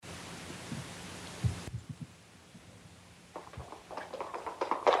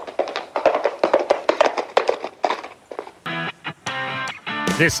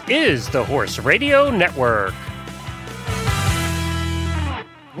This is the Horse Radio Network.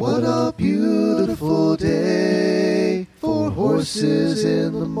 What a beautiful day for horses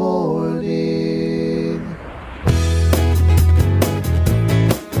in the morning.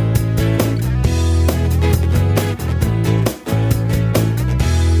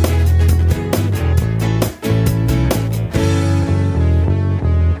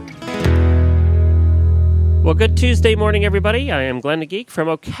 Well, good Tuesday morning, everybody. I am Glenn the Geek from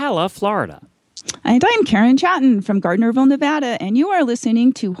Ocala, Florida. And I'm Karen Chatton from Gardnerville, Nevada, and you are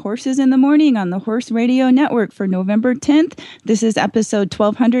listening to Horses in the Morning on the Horse Radio Network for November 10th. This is episode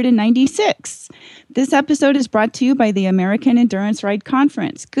 1296. This episode is brought to you by the American Endurance Ride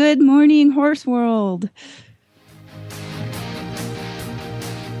Conference. Good morning, Horse World.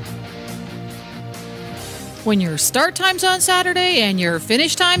 When your start time's on Saturday and your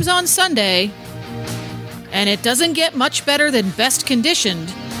finish time's on Sunday, and it doesn't get much better than best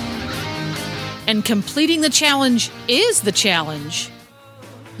conditioned, and completing the challenge is the challenge,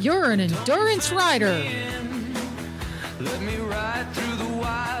 you're an endurance rider. Let me ride through the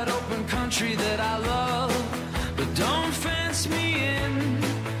wide open country that I love, but don't fence me in.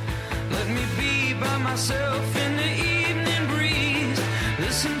 Let me be by myself in the evening breeze.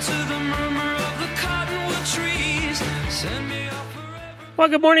 Listen to the murmur of the cottonwood trees. Send me off. Well,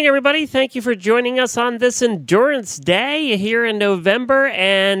 good morning, everybody. Thank you for joining us on this Endurance Day here in November.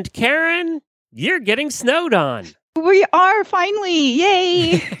 And Karen, you're getting snowed on. We are finally.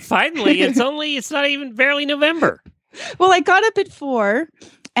 Yay. Finally. It's not even barely November. Well, I got up at 4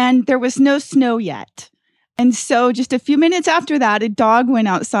 and there was no snow yet. And so just a few minutes after that, a dog went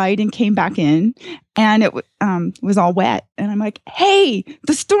outside and came back in, and it was all wet. And I'm like, hey,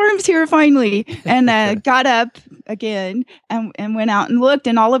 the storm's here finally. And got up again and went out and looked.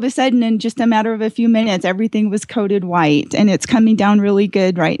 And all of a sudden, in just a matter of a few minutes, everything was coated white. And it's coming down really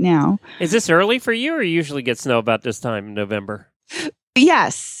good right now. Is this early for you, or you usually get snow about this time in November?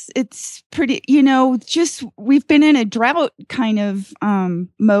 Yes, it's pretty, just we've been in a drought kind of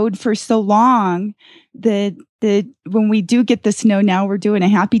mode for so long that when we do get the snow now, we're doing a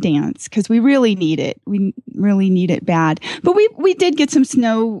happy dance because we really need it. We really need it bad. But we did get some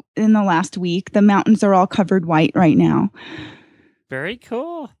snow in the last week. The mountains are all covered white right now. Very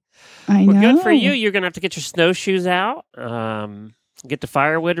cool. I know. Well, good for you. You're going to have to get your snowshoes out, get the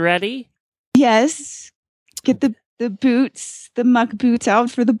firewood ready. Yes, get the boots, the muck boots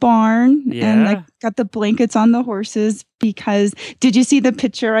out for the barn. Yeah. And I got the blankets on the horses because, did you see the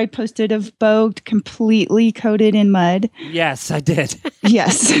picture I posted of Bo completely coated in mud? Yes, I did.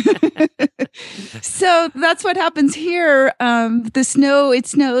 Yes. So that's what happens here. The snow, it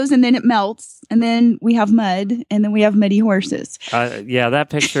snows and then it melts, and then we have mud, and then we have muddy horses. Yeah,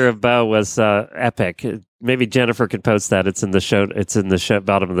 that picture of Bo was epic. Maybe Jennifer could post that. It's in the show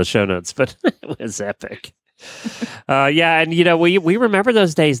bottom of the show notes, but it was epic. Yeah, and we remember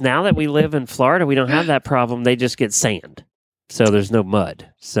those days. Now that we live in Florida, we don't have that problem. They just get sand, so there's no mud.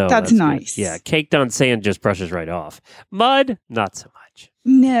 So that's nice. Good. Yeah, caked on sand just brushes right off. Mud, not so much.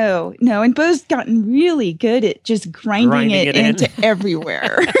 No. And Bo's gotten really good at just grinding it into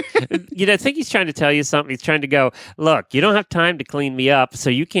everywhere. I think he's trying to tell you something. He's trying to go, look, you don't have time to clean me up, so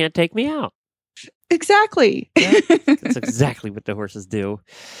you can't take me out. Exactly. Yeah, that's exactly what the horses do.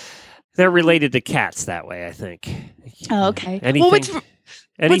 They're related to cats that way, I think. Oh, okay. What's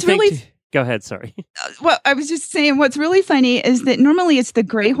really... Go ahead, sorry. Well, I was just saying, what's really funny is that normally it's the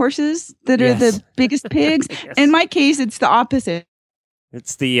gray horses that are the biggest pigs. Yes. In my case, it's the opposite.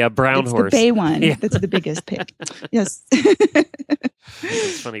 It's the brown horse. It's the bay one that's the biggest pig. Yes.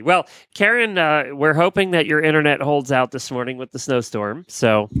 That's funny. Well, Karen, we're hoping that your internet holds out this morning with the snowstorm.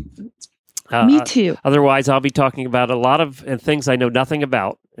 So... Me too. Otherwise, I'll be talking about a lot of things I know nothing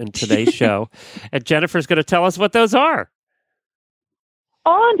about in today's show. And Jennifer's going to tell us what those are.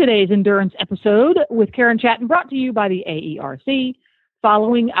 On today's Endurance episode with Karen Chatton, brought to you by the AERC,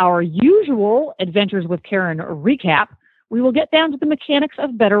 following our usual Adventures with Karen recap, we will get down to the mechanics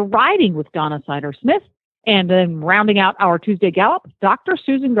of better riding with Donna Sider-Smith. And then rounding out our Tuesday Gallop, Dr.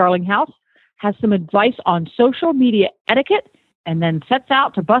 Susan Garlinghouse has some advice on social media etiquette, and then sets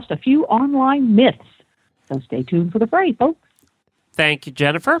out to bust a few online myths. So stay tuned for the fray, folks. Thank you,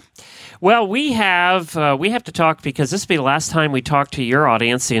 Jennifer. Well, we have to talk, because this will be the last time we talk to your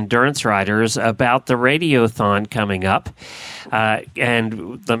audience, the endurance riders, about the Radiothon coming up.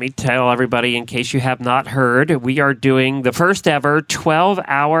 And let me tell everybody, in case you have not heard, we are doing the first ever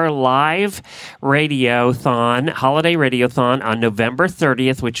 12-hour live radiothon, holiday radiothon on November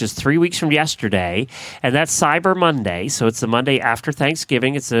 30th, which is 3 weeks from yesterday. And that's Cyber Monday. So it's the Monday after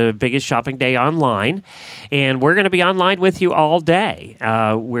Thanksgiving. It's the biggest shopping day online. And we're going to be online with you all day. day.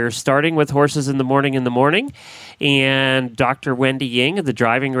 We're starting with Horses in the Morning, and Dr. Wendy Ying of the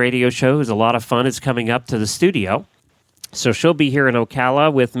Driving Radio Show, who's a lot of fun, is coming up to the studio. So she'll be here in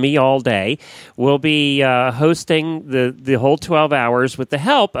Ocala with me all day. We'll be hosting the whole 12 hours with the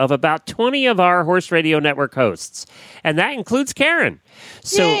help of about 20 of our Horse Radio Network hosts. And that includes Karen.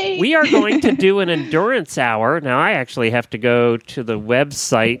 So Yay! we are going to do an endurance hour. Now, I actually have to go to the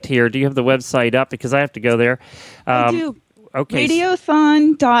website here. Do you have the website up? Because I have to go there. I do. Okay.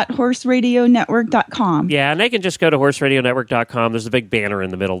 Radiothon.horseradionetwork.com. Yeah, and they can just go to horseradionetwork.com. There's a big banner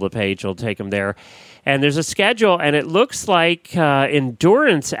in the middle of the page. It'll take them there. And there's a schedule, and it looks like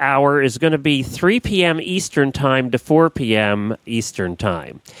Endurance Hour is going to be 3 p.m. Eastern Time to 4 p.m. Eastern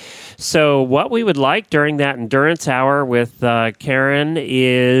Time. So what we would like during that Endurance Hour with Karen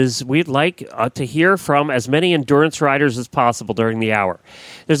is we'd like to hear from as many endurance riders as possible during the hour.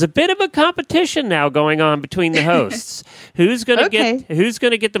 There's a bit of a competition now going on between the hosts. Who's going to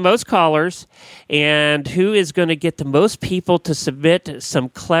get the most callers, and who is going to get the most people to submit some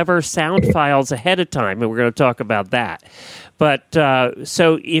clever sound files ahead of time, and we're going to talk about that. But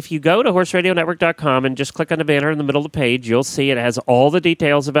so if you go to horseradionetwork.com and just click on the banner in the middle of the page, you'll see it has all the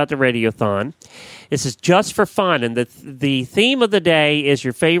details about the Radiothon. This is just for fun, and the theme of the day is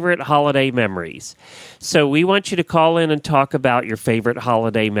your favorite holiday memories. So we want you to call in and talk about your favorite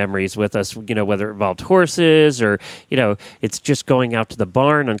holiday memories with us, whether it involved horses or, it's just going out to the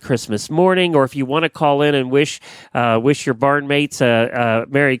barn on Christmas morning, or if you want to call in and wish your barn mates a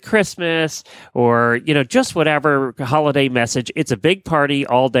Merry Christmas, or, just whatever holiday message. It's a big party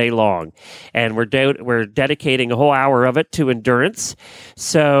all day long, and we're dedicating a whole hour of it to endurance.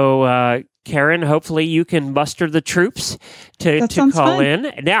 So, Karen, hopefully you can muster the troops to call fun.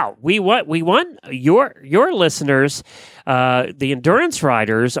 in. Now, we want your listeners. The endurance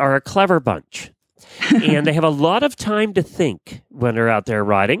riders are a clever bunch, and they have a lot of time to think when they're out there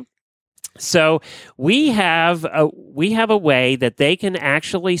riding. So we have a way that they can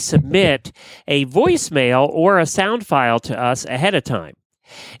actually submit a voicemail or a sound file to us ahead of time.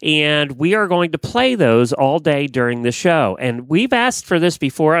 And we are going to play those all day during the show. And we've asked for this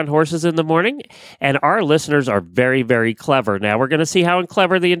before on Horses in the Morning, and our listeners are very, very clever. Now, we're going to see how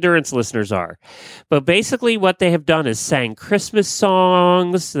clever the endurance listeners are. But basically what they have done is sang Christmas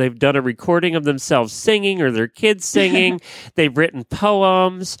songs. They've done a recording of themselves singing or their kids singing. They've written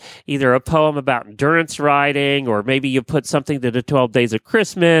poems, either a poem about endurance riding, or maybe you put something to the 12 Days of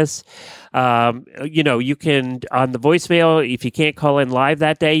Christmas. You can, on the voicemail, if you can't call in live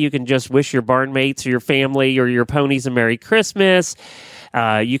that day, you can just wish your barn mates or your family or your ponies a Merry Christmas.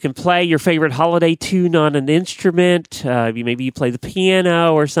 You can play your favorite holiday tune on an instrument. Maybe you play the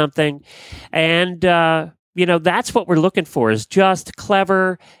piano or something. And, that's what we're looking for, is just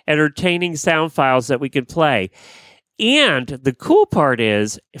clever, entertaining sound files that we could play. And the cool part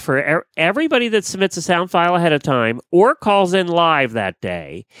is, for everybody that submits a sound file ahead of time or calls in live that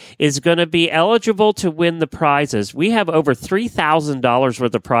day is going to be eligible to win the prizes. We have over $3,000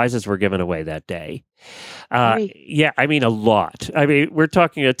 worth of prizes we're giving away that day. Yeah, a lot. We're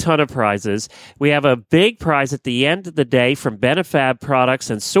talking a ton of prizes. We have a big prize at the end of the day from Benefab Products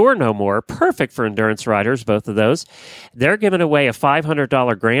and Soar No More, perfect for endurance riders, both of those. They're giving away a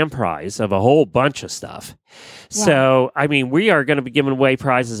 $500 grand prize of a whole bunch of stuff. Wow. So, we are going to be giving away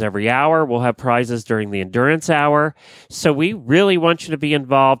prizes every hour. We'll have prizes during the endurance hour. So we really want you to be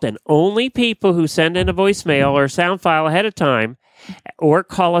involved, and only people who send in a voicemail or sound file ahead of time or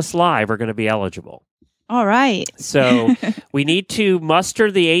call us live are going to be eligible. All right. So we need to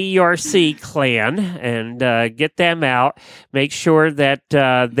muster the AERC clan and get them out. Make sure that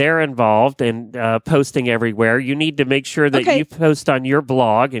they're involved and posting everywhere. You need to make sure that you post on your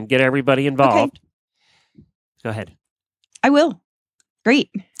blog and get everybody involved. Okay. Go ahead. I will.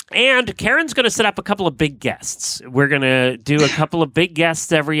 Great. And Karen's going to set up a couple of big guests. We're going to do a couple of big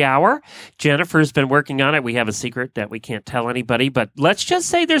guests every hour. Jennifer's been working on it. We have a secret that we can't tell anybody, but let's just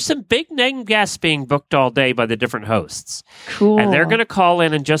say there's some big name guests being booked all day by the different hosts. Cool. And they're going to call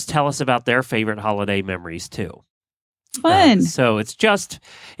in and just tell us about their favorite holiday memories too. Fun. So it's just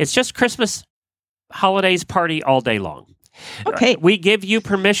Christmas holidays party all day long. Okay. We give you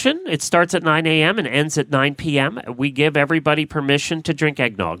permission. It starts at 9 a.m. and ends at 9 p.m. We give everybody permission to drink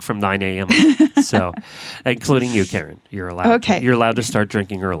eggnog from 9 a.m. So, including you, Karen. You're allowed to start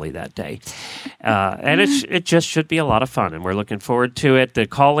drinking early that day. And it just should be a lot of fun, and we're looking forward to it. The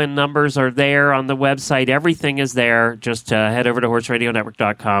call-in numbers are there on the website. Everything is there. Just head over to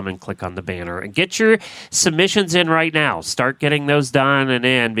horseradionetwork.com and click on the banner. And get your submissions in right now. Start getting those done and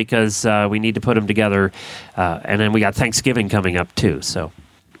in, because we need to put them together. And then we got Thanksgiving coming up too. So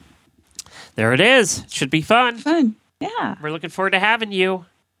there it is. It should be fun. Yeah. We're looking forward to having you.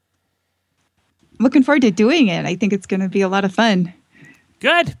 Looking forward to doing it. I think it's going to be a lot of fun.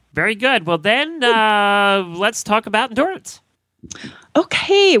 Good. Very good. Well, then let's talk about endurance.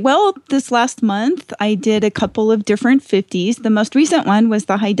 Okay, well, this last month I did a couple of different 50s. The most recent one was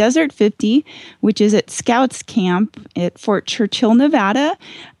the High Desert 50, which is at Scouts Camp at Fort Churchill, Nevada.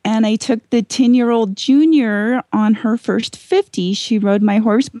 And I took the 10-year-old junior on her first 50. She rode my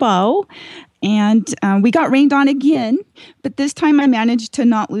horse, Bo. And we got rained on again, but this time I managed to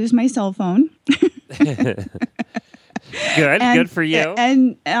not lose my cell phone. Good for you.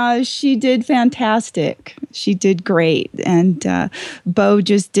 And she did fantastic. She did great. And Bo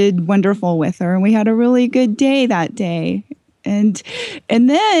just did wonderful with her. And we had a really good day that day. And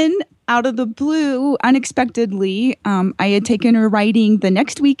then out of the blue, unexpectedly, I had taken her riding the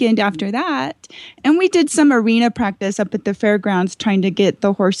next weekend after that. And we did some arena practice up at the fairgrounds trying to get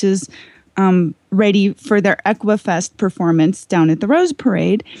the horses ready for their Equifest performance down at the Rose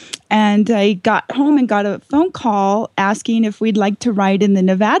Parade. And I got home and got a phone call asking if we'd like to ride in the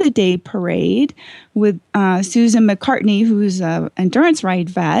Nevada Day Parade with Susan McCartney, who's an endurance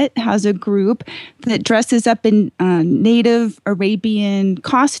ride vet, has a group that dresses up in Native Arabian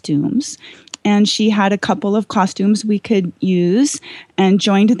costumes. And she had a couple of costumes we could use and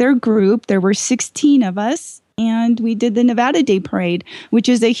joined their group. There were 16 of us. And we did the Nevada Day Parade, which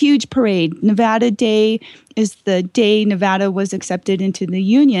is a huge parade. Nevada Day is the day Nevada was accepted into the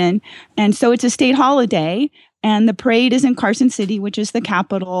Union. And so it's a state holiday. And the parade is in Carson City, which is the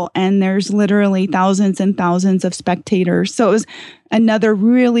capital. And there's literally thousands and thousands of spectators. So it was another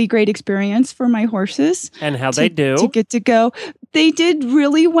really great experience for my horses. And how they do? To get to go. They did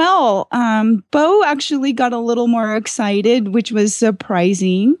really well. Bo actually got a little more excited, which was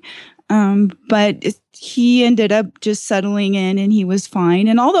surprising. But he ended up just settling in and he was fine.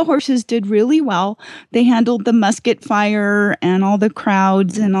 And all the horses did really well. They handled the musket fire and all the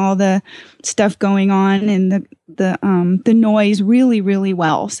crowds and all the stuff going on and the noise really, really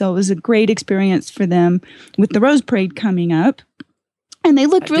well. So it was a great experience for them with the Rose Parade coming up. And they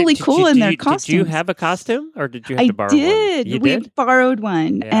looked really cool in their costumes. Did you have a costume or did you have to borrow one? I did. You we did? Borrowed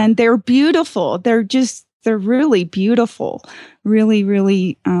one. Yeah. And they're beautiful. They're really beautiful. Really,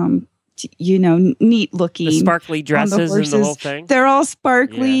 really neat looking. The sparkly dresses and the whole thing? They're all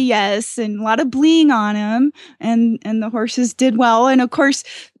sparkly, yes, and a lot of bling on them. And the horses did well. And of course,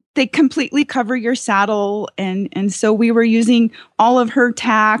 they completely cover your saddle. And so we were using all of her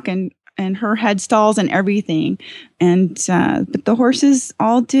tack and her headstalls and everything. And but the horses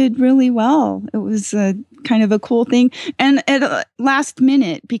all did really well. It was kind of a cool thing. And at last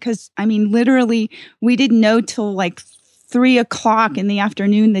minute, because, literally, we didn't know till like 3:00 in the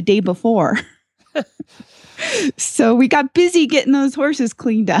afternoon the day before. So we got busy getting those horses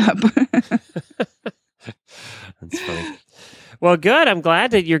cleaned up. That's funny. Well, good. I'm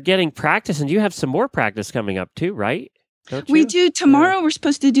glad that you're getting practice, and you have some more practice coming up too, right? Don't you? We do. Tomorrow we're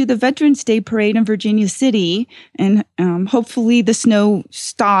supposed to do the Veterans Day Parade in Virginia City, and hopefully the snow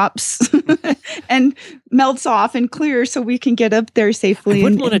stops and melts off and clears so we can get up there safely. I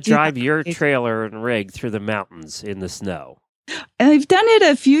wouldn't want to drive your trailer and rig through the mountains in the snow. I've done it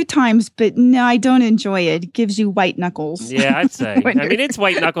a few times, but no, I don't enjoy it. It gives you white knuckles. Yeah, I'd say. It's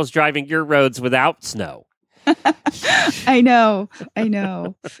white knuckles driving your roads without snow. I know.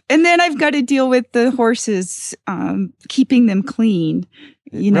 And then I've got to deal with the horses, keeping them clean.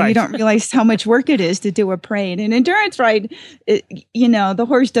 You don't realize how much work it is to do a parade. An endurance ride, the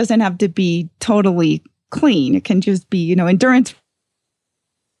horse doesn't have to be totally clean. It can just be, endurance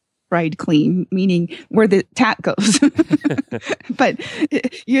ride clean, meaning where the tack goes. But,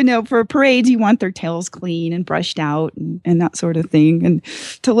 for parades, you want their tails clean and brushed out and that sort of thing and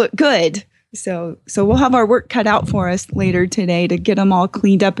to look good. So we'll have our work cut out for us later today to get them all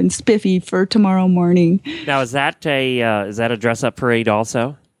cleaned up and spiffy for tomorrow morning. Now, is that a dress-up parade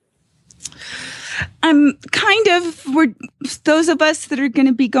also? Kind of. Those of us that are going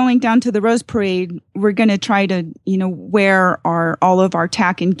to be going down to the Rose Parade, we're going to try to, wear all of our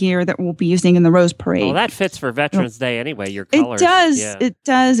tack and gear that we'll be using in the Rose Parade. Well, that fits for Veterans Day anyway, your colors. It does. Yeah. It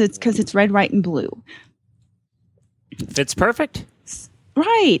does. It's because it's red, white, and blue. Fits perfect.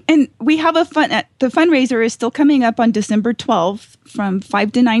 Right. And we have the fundraiser is still coming up on December 12th from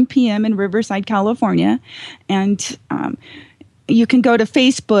 5 to 9 p.m. in Riverside, California. And you can go to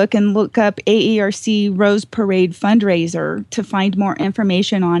Facebook and look up AERC Rose Parade fundraiser to find more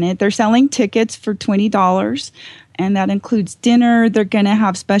information on it. They're selling tickets for $20, and that includes dinner. They're going to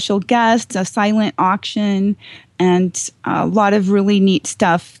have special guests, a silent auction, and a lot of really neat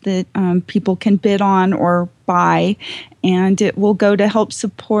stuff that people can bid on or buy. And it will go to help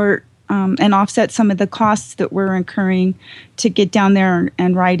support and offset some of the costs that we're incurring to get down there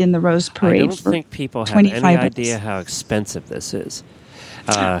and ride in the Rose Parade. I don't think people have 25 any bucks. idea how expensive this is.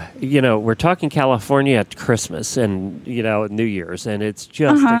 We're talking California at Christmas and, New Year's, and it's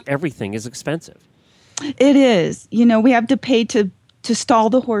just everything is expensive. It is. We have to pay to stall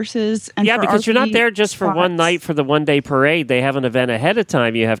the horses. And yeah, for because you're not RV there just for one spots. night for the one-day parade. They have an event ahead of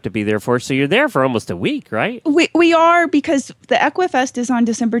time you have to be there for, so you're there for almost a week, right? We are, because the Equifest is on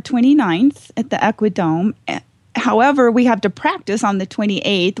December 29th at the Equidome. However, we have to practice on the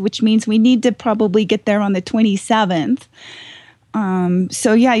 28th, which means we need to probably get there on the 27th.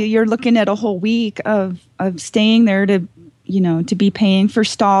 So yeah, you're looking at a whole week of staying there to be paying for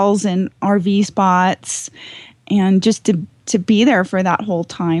stalls and RV spots, and just to be there for that whole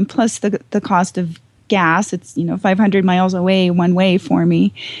time. Plus the cost of gas. It's 500 miles away one way for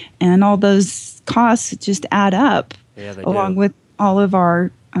me, and all those costs just add up. Yeah, they along do. with all of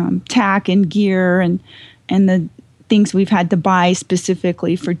our tack and gear and the things we've had to buy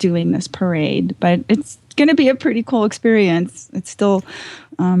specifically for doing this parade. But it's going to be a pretty cool experience. It's still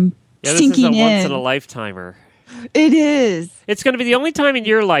this sinking is a once in a in. lifetimer. It is. It's going to be the only time in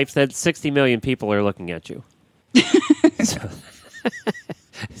your life that 60 million people are looking at you.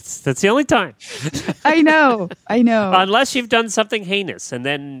 That's the only time. I know. Unless you've done something heinous, and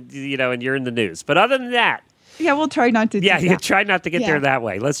then, and you're in the news. But other than that, Yeah, we'll try not to do you that. try not to get Yeah. there that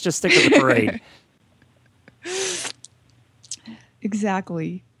way. Let's just stick with the parade.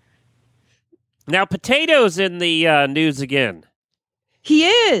 Exactly. Now, Potato's in the news again. He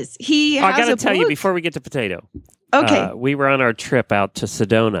is. He has I got to a tell you book. before we get to Potato. Okay. We were on our trip out to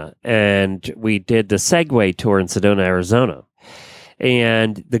Sedona, and we did the Segway tour in Sedona, Arizona.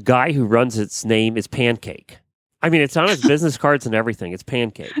 And the guy who runs its name is Pancake. I mean, it's on his business cards and everything. It's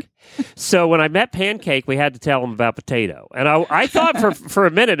Pancake. So when I met Pancake, we had to tell him about Potato. And I thought for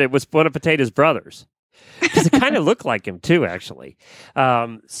a minute it was one of Potato's brothers. Because it kind of looked like him, too, actually.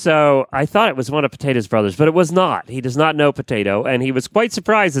 So I thought it was one of Potato's brothers, but it was not. He does not know Potato, and he was quite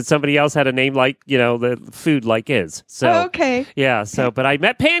surprised that somebody else had a name like, the food like his. So, Okay. yeah, but I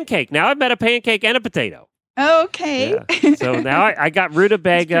met Pancake. Now I've met a Pancake and a Potato. Okay. Yeah. So now I got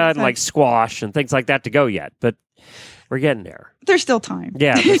rutabaga and like squash and things like that to go yet, but we're getting there. There's still time.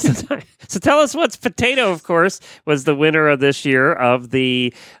 Yeah. There's still time. So tell us what's Potato, of course, was the winner of this year of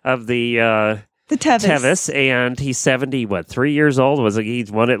the The Tevis. Tevis, and he's 3 years old? He's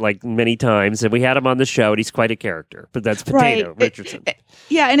won it like many times, and we had him on the show, and he's quite a character. But that's Potato Right. Richardson.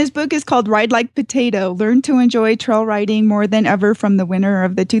 Yeah, and his book is called Ride Like Potato, Learn to Enjoy Trail Riding More Than Ever, from the winner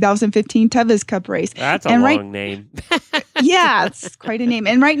of the 2015 Tevis Cup race. That's a And long name. Yeah, it's quite a name.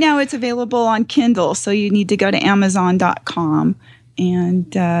 And right now it's available on Kindle, so you need to go to Amazon.com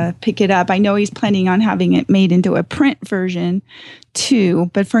and pick it up. I know he's planning on having it made into a print version too,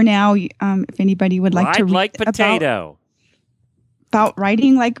 but for now, if anybody would like to Ride read like Potato. about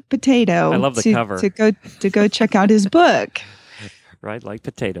riding like Potato, I love the cover. to go check out his book. Ride Like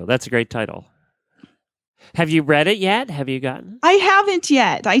Potato. That's a great title. Have you read it yet? Have you gotten? I haven't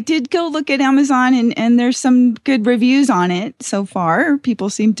yet. I did go look at Amazon, and there's some good reviews on it so far. People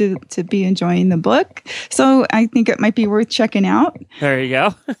seem to be enjoying the book. So I think it might be worth checking out. There you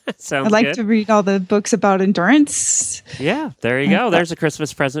go. Sounds I'd like good. to read all the books about endurance. Yeah, there you go. There's a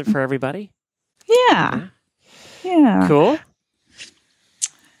Christmas present for everybody. Yeah. Yeah. Cool.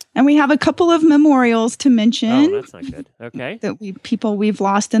 And we have a couple of memorials to mention. Oh, that's not good. Okay. That people we've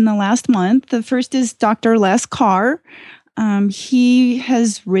lost in the last month. The first is Dr. Les Carr. He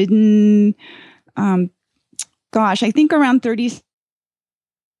has ridden, I think around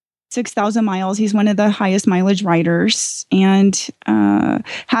 36,000 miles. He's one of the highest mileage riders, and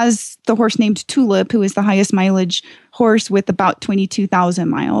has the horse named Tulip, who is the highest mileage horse with about 22,000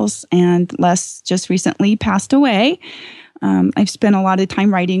 miles. And Les just recently passed away. I've spent a lot of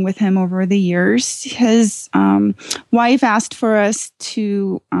time riding with him over the years. His wife asked for us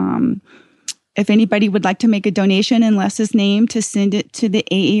to, if anybody would like to make a donation in Les's name, to send it to the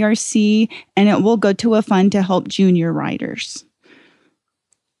AERC, and it will go to a fund to help junior riders.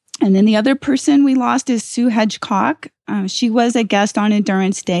 And then the other person we lost is Sue Hedgecock. She was a guest on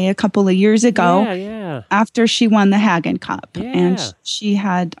Endurance Day a couple of years ago. Yeah. After she won the Hagen Cup. Yeah. And she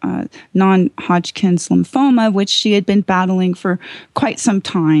had non-Hodgkin's lymphoma, which she had been battling for quite some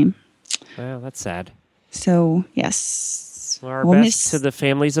time. Well, that's sad. So, yes. Our We'll best to the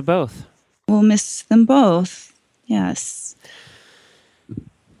families of both. We'll miss them both. Yes.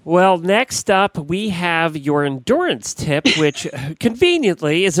 Well, next up, we have your endurance tip, which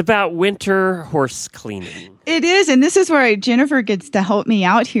conveniently is about winter horse cleaning. It is. And this is where Jennifer gets to help me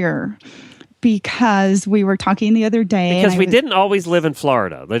out here. because we were talking the other day. Because we didn't always live in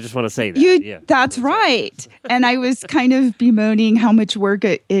Florida. I just want to say that. That's right. And I was kind of bemoaning how much work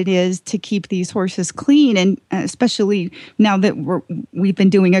it is to keep these horses clean. And especially now that we've been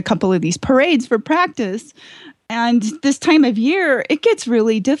doing a couple of these parades for practice. And this time of year, it gets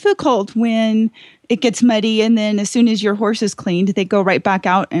really difficult when it gets muddy. And then as soon as your horse is cleaned, they go right back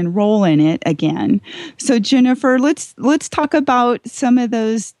out and roll in it again. So Jennifer, let's talk about some of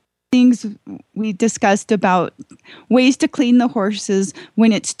those things we discussed about ways to clean the horses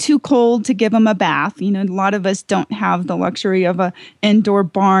when it's too cold to give them a bath. You know, a lot of us don't have the luxury of an indoor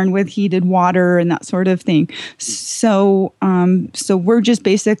barn with heated water and that sort of thing. So we're just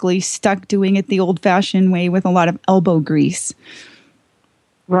basically stuck doing it the old-fashioned way with a lot of elbow grease.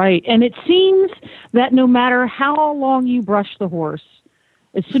 Right. And it seems that no matter how long you brush the horse,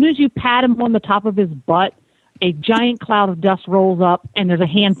 as soon as you pat him on the top of his butt, a giant cloud of dust rolls up and there's a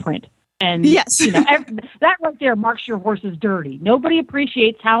handprint. And yes. That right there marks your horse as dirty. Nobody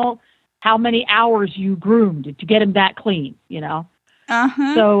appreciates how many hours you groomed to get him that clean,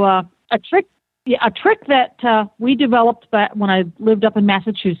 Uh-huh. So a trick that we developed back when I lived up in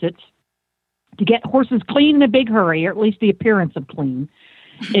Massachusetts to get horses clean in a big hurry, or at least the appearance of clean,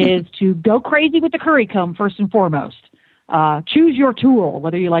 is to go crazy with the curry comb first and foremost. Choose your tool,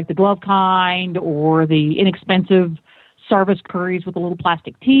 whether you like the glove kind or the inexpensive Sarvis curries with the little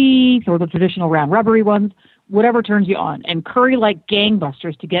plastic teeth or the traditional round rubbery ones, whatever turns you on. And curry like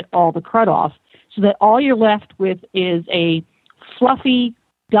gangbusters to get all the crud off so that all you're left with is a fluffy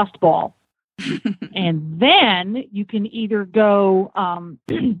dust ball. And then you can either go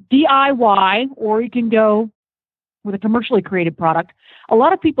DIY or you can go with a commercially created product. A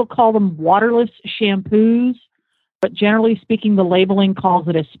lot of people call them waterless shampoos, but generally speaking, the labeling calls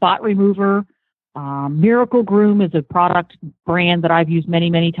it a spot remover. Miracle Groom is a product brand that I've used many,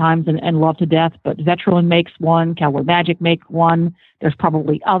 many times and love to death, but Veteran makes one, Cowboy Magic makes one. There's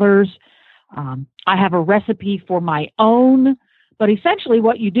probably others. I have a recipe for my own, but essentially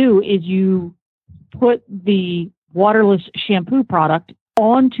what you do is you put the waterless shampoo product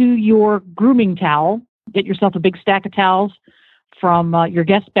onto your grooming towel. Get yourself a big stack of towels from your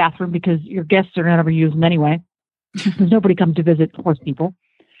guest bathroom because your guests are never use them anyway. Because nobody comes to visit horse people.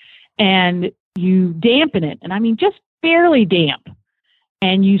 And you dampen it, and I mean just barely damp.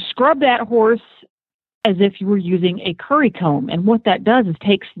 And you scrub that horse as if you were using a curry comb. And what that does is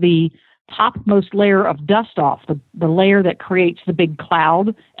takes the topmost layer of dust off, the layer that creates the big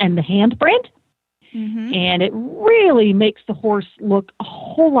cloud and the handprint. Mm-hmm. And it really makes the horse look a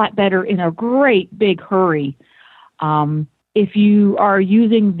whole lot better in a great big hurry. If you are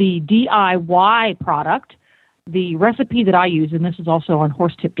using the DIY product, the recipe that I use, and this is also on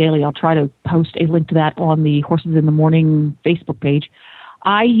Horse Tip Daily, I'll try to post a link to that on the Horses in the Morning Facebook page.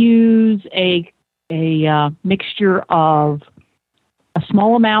 I use a mixture of a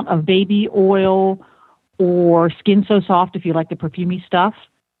small amount of baby oil or Skin So Soft if you like the perfumey stuff,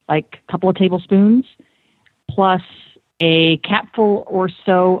 like a couple of tablespoons, plus a capful or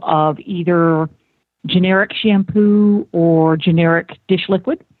so of either generic shampoo or generic dish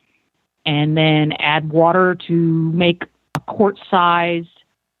liquid. And then add water to make a quart-sized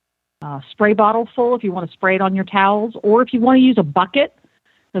spray bottle full if you want to spray it on your towels, or if you want to use a bucket,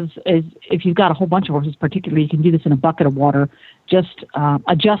 because if you've got a whole bunch of horses particularly, you can do this in a bucket of water. Just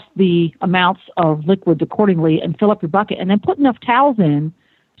adjust the amounts of liquids accordingly and fill up your bucket, and then put enough towels in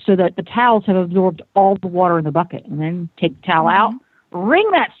so that the towels have absorbed all the water in the bucket. And then take the towel out, wring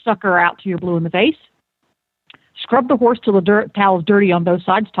that sucker out to your blue in the face, scrub the horse till the towel's dirty on both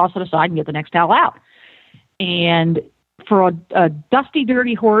sides, toss it aside, and get the next towel out. And for a dusty,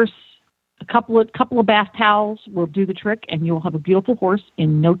 dirty horse, a couple of bath towels will do the trick, and you'll have a beautiful horse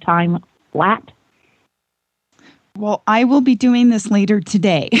in no time flat. Well, I will be doing this later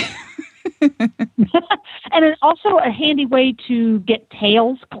today. And it's also a handy way to get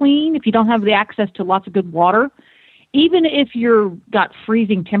tails clean if you don't have the access to lots of good water. Even if you've got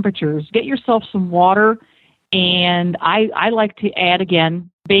freezing temperatures, get yourself some water. And I like to add,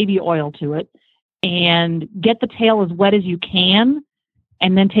 again, baby oil to it and get the tail as wet as you can,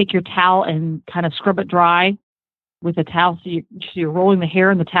 and then take your towel and kind of scrub it dry with a towel so you're rolling the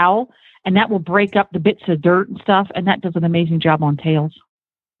hair in the towel, and that will break up the bits of dirt and stuff, and that does an amazing job on tails.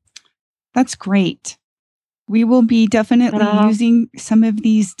 That's great. We will be definitely using some of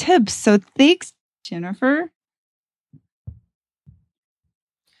these tips. So thanks, Jennifer.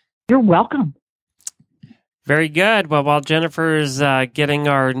 You're welcome. Very good. Well, while Jennifer is getting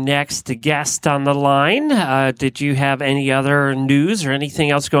our next guest on the line, did you have any other news or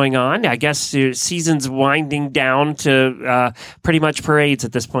anything else going on? I guess your season's winding down to pretty much parades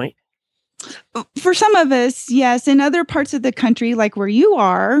at this point. For some of us, yes. In other parts of the country, like where you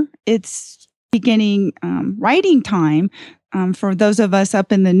are, it's beginning riding time. For those of us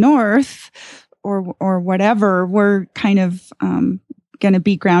up in the north or whatever, we're kind of going to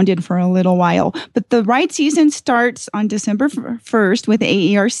be grounded for a little while. But the ride season starts on December 1st with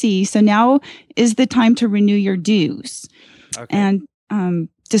AERC. So now is the time to renew your dues. Okay. And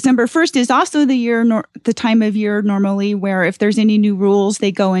December 1st is also the time of year normally where if there's any new rules,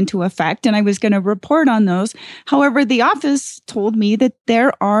 they go into effect. And I was going to report on those. However, the office told me that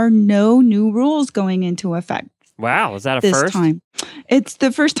there are no new rules going into effect. Wow, is that a this first? time? It's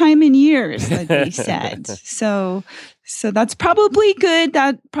the first time in years that they said. So that's probably good.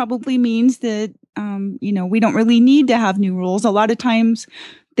 That probably means that, we don't really need to have new rules. A lot of times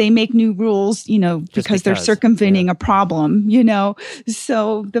they make new rules, because they're circumventing a problem,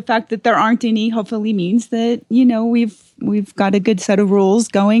 So the fact that there aren't any hopefully means that, we've got a good set of rules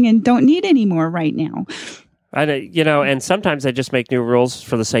going and don't need any more right now. And sometimes they just make new rules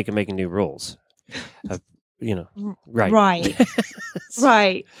for the sake of making new rules. Right. Right.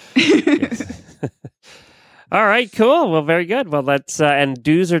 Yes. All right, cool. Well, very good. Well, let's and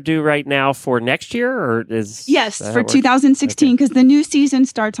dues are due right now for next year, or is yes for 2016 because the new season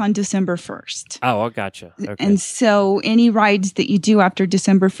starts on December 1st. Oh, I gotcha. Okay. And so any rides that you do after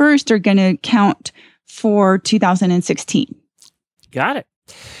December 1st are going to count for 2016. Got it.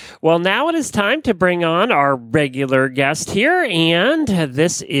 Well, now it is time to bring on our regular guest here, and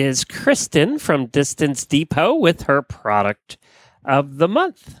this is Kristen from Distance Depot with her product of the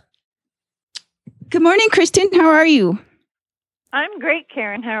month. Good morning, Kristen. How are you? I'm great,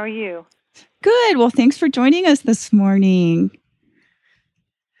 Karen. How are you? Good. Well, thanks for joining us this morning.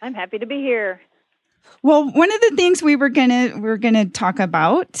 I'm happy to be here. Well, one of the things we're gonna talk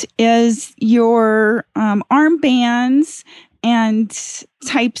about is your armbands and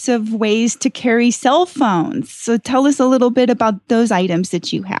types of ways to carry cell phones. So tell us a little bit about those items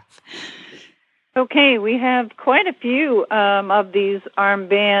that you have. Okay, we have quite a few of these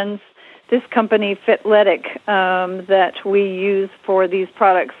armbands. This company, Fitletic, that we use for these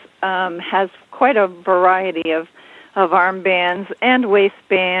products, has quite a variety of armbands and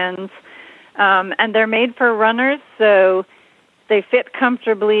waistbands, and they're made for runners, so they fit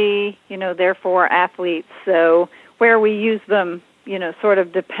comfortably. They're for athletes. So where we use them, sort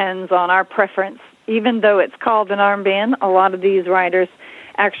of depends on our preference. Even though it's called an armband, a lot of these riders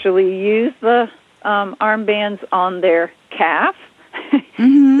actually use the armbands on their calf.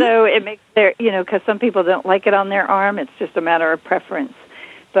 Mm-hmm. So it makes because some people don't like it on their arm. It's just a matter of preference.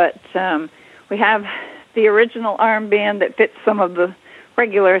 But we have the original armband that fits some of the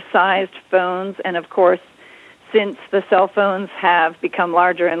regular-sized phones. And, of course, since the cell phones have become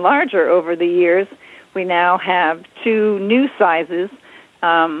larger and larger over the years, we now have two new sizes,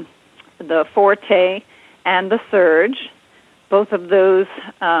 the Forte and the Surge. Both of those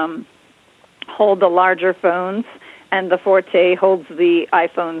hold the larger phones, and the Forte holds the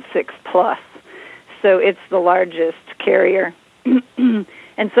iPhone 6 Plus. So it's the largest carrier.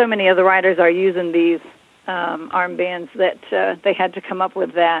 And so many of the riders are using these armbands that they had to come up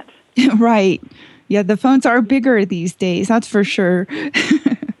with that. Right. Yeah, the phones are bigger these days, that's for sure.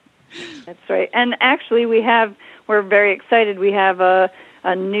 That's right. And actually we're very excited. We have a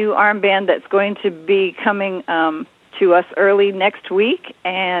new armband that's going to be coming to us early next week,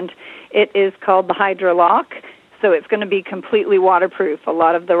 and it is called the Hydra Lock. So it's going to be completely waterproof. A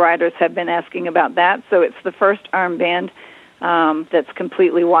lot of the riders have been asking about that. So it's the first armband that's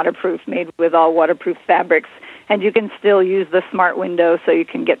completely waterproof, made with all waterproof fabrics. And you can still use the smart window so you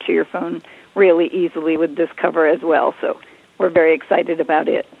can get to your phone really easily with this cover as well. So we're very excited about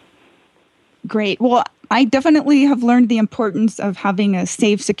it. Great. Well, I definitely have learned the importance of having a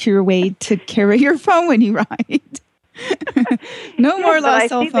safe, secure way to carry your phone when you ride. No more lost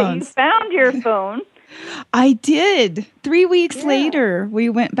cell phones. That you found your phone. I did. 3 weeks later, we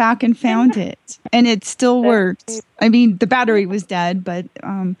went back and found it, and it still worked. I mean, the battery was dead, but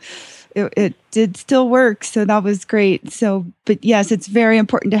it did still work, so that was great. So, but yes, it's very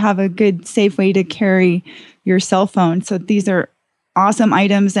important to have a good, safe way to carry your cell phone. So these are awesome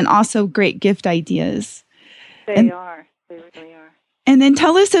items and also great gift ideas. They are. They really are. And then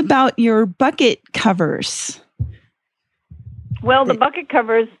tell us about your bucket covers. Well, the bucket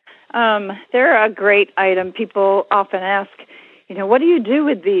covers, they're a great item. People often ask, what do you do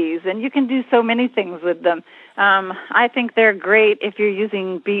with these? And you can do so many things with them. I think they're great if you're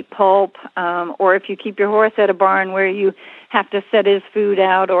using beet pulp, or if you keep your horse at a barn where you have to set his food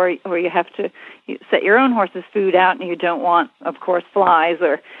out, or you have to set your own horse's food out, and you don't want, of course, flies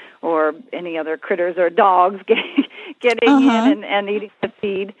or any other critters or dogs getting in and eating the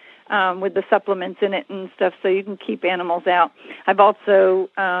feed with the supplements in it and stuff, so you can keep animals out. I've also,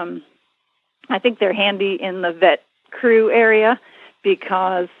 I think they're handy in the vet crew area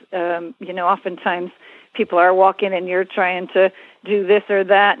because, oftentimes people are walking and you're trying to do this or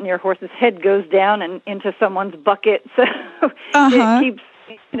that, and your horse's head goes down and into someone's bucket. So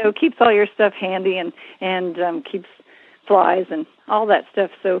it keeps all your stuff handy and keeps flies and all that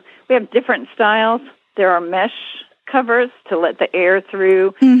stuff. So we have different styles. There are mesh covers to let the air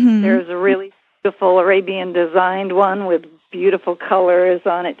through. Mm-hmm. There's a really beautiful Arabian designed one with beautiful colors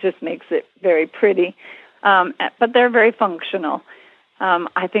on it. Just makes it very pretty. But they're very functional.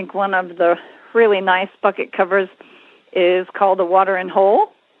 I think one of the really nice bucket covers is called a water and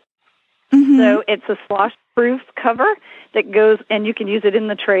hole. Mm-hmm. So it's a slosh-proof cover that goes, and you can use it in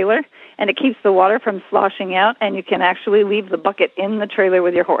the trailer, and it keeps the water from sloshing out, and you can actually leave the bucket in the trailer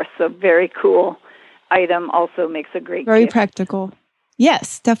with your horse. So very cool item, also makes a great very gift. Practical.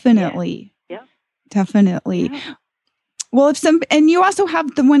 Yes, definitely. Yeah. Definitely. Yeah. Well, and you also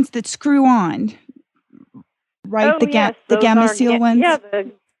have the ones that screw on, right? Oh, the Gamma Seal ones. Yeah, the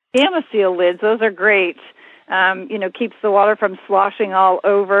Gamma Seal lids. Those are great. Keeps the water from sloshing all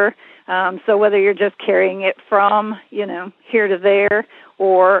over. So whether you're just carrying it from, here to there,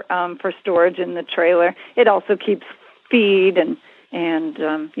 or for storage in the trailer, it also keeps feed and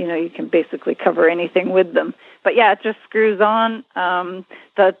you can basically cover anything with them. But yeah, it just screws on.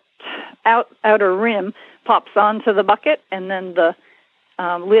 The outer rim pops onto the bucket, and then the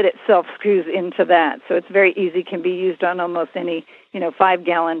lid itself screws into that. So it's very easy, can be used on almost any,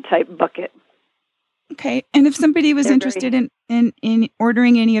 5-gallon type bucket. Okay. And if somebody was interested in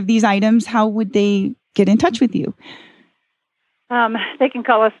ordering any of these items, how would they get in touch with you? They can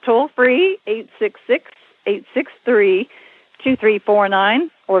call us toll-free, 866-863-2349,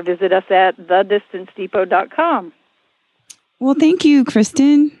 or visit us at thedistancedepot.com. Well, thank you,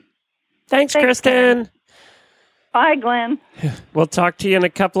 Kristen. Thanks, Kristen. Bye, Glenn. We'll talk to you in a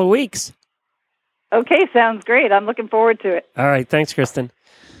couple of weeks. Okay, sounds great. I'm looking forward to it. All right. Thanks, Kristen.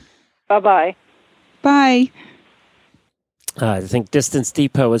 Bye-bye. Bye. I think Distance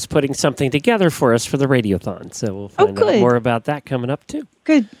Depot is putting something together for us for the Radiothon, so we'll find out more about that coming up, too.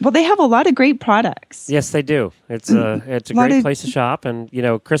 Good. Well, they have a lot of great products. Yes, they do. It's a great place to shop, and,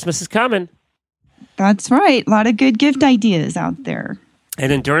 Christmas is coming. That's right. A lot of good gift ideas out there.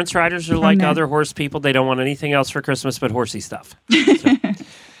 And endurance riders are like other horse people. They don't want anything else for Christmas but horsey stuff. So,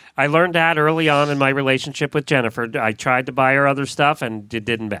 I learned that early on in my relationship with Jennifer. I tried to buy her other stuff, and it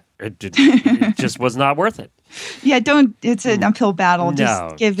didn't. It just was not worth it. Yeah, it's an uphill battle.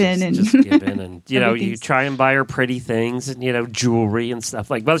 Just give in, and you try and buy her pretty things and jewelry and stuff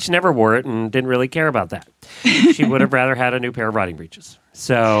like. Well, she never wore it and didn't really care about that. She would have rather had a new pair of riding breeches.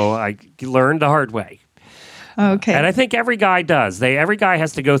 So I learned the hard way. Okay. And I think every guy does. Every guy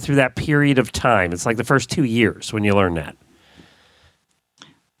has to go through that period of time. It's like the first 2 years when you learn that.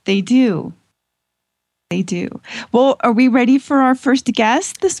 They do. Well, are we ready for our first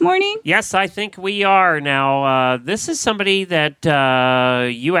guest this morning? Yes, I think we are. Now, this is somebody that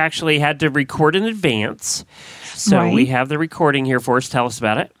you actually had to record in advance. So we have the recording here for us. Tell us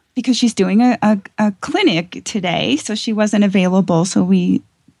about it. Because she's doing a clinic today, so she wasn't available. So we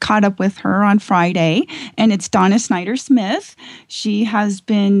caught up with her on Friday, and it's Donna Snyder-Smith. She has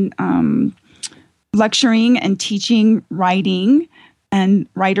been lecturing and teaching riding and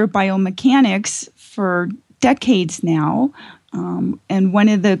rider biomechanics for decades now. And one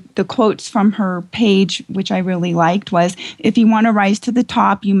of the quotes from her page, which I really liked, was, "If you want to rise to the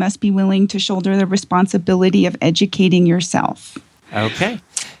top, you must be willing to shoulder the responsibility of educating yourself." Okay.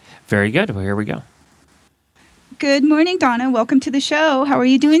 Very good. Well, here we go. Good morning, Donna. Welcome to the show. How are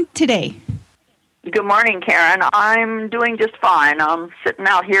you doing today? Good morning, Karen. I'm doing just fine. I'm sitting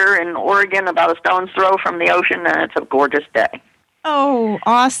out here in Oregon about a stone's throw from the ocean, and it's a gorgeous day. Oh,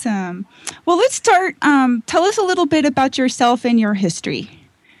 awesome. Well, let's start. Tell us a little bit about yourself and your history.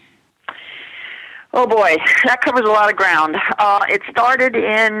 Oh, boy. That covers a lot of ground. It started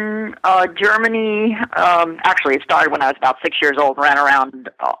in Germany. Actually, it started when I was about 6 years old, ran around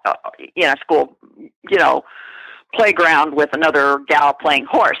in a school, playground with another gal playing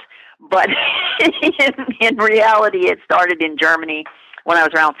horse. But in reality, it started in Germany when I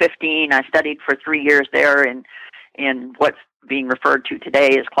was around 15. I studied for 3 years there in what's being referred to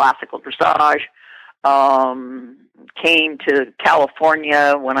today as classical dressage. Came to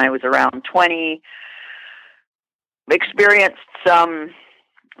California when I was around 20. Experienced some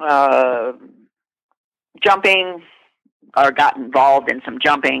jumping, or got involved in some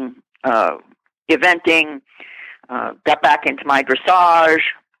jumping, eventing. Got back into my dressage.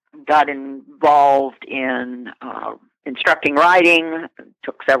 Got involved in instructing riding,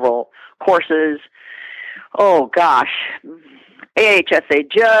 took several courses. Oh, gosh.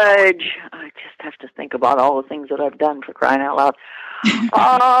 AHSA judge. I just have to think about all the things that I've done, for crying out loud.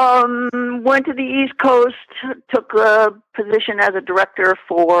 Went to the East Coast, took a position as a director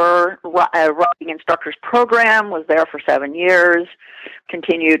for a riding instructors program, was there for 7 years,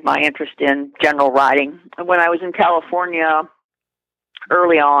 continued my interest in general riding. And when I was in California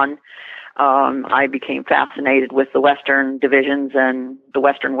early on, I became fascinated with the Western divisions and the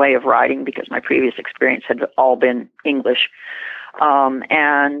Western way of riding because my previous experience had all been English.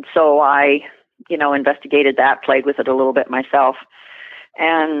 And so I, investigated that, played with it a little bit myself,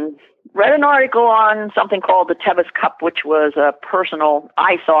 and read an article on something called the Tevis Cup, which was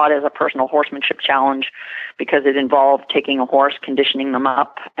I saw it as a personal horsemanship challenge because it involved taking a horse, conditioning them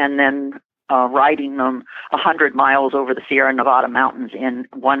up, and then riding them 100 miles over the Sierra Nevada mountains in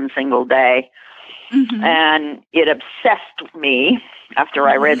one single day. Mm-hmm. And it obsessed me after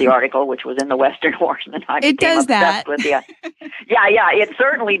I read the article, which was in the Western Horseman. I became obsessed with the. Yeah, it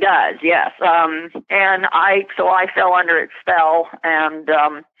certainly does. Yes, and I fell under its spell, and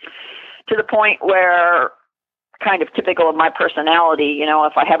to the point where, kind of typical of my personality,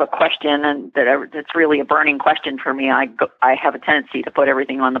 if I have a question and that's really a burning question for me, I have a tendency to put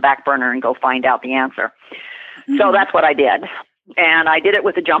everything on the back burner and go find out the answer. Mm-hmm. So that's what I did, and I did it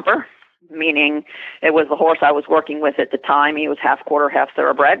with a jumper. Meaning it was the horse I was working with at the time. He was half quarter, half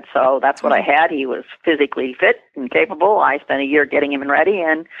thoroughbred, so that's what I had. He was physically fit and capable. I spent a year getting him ready,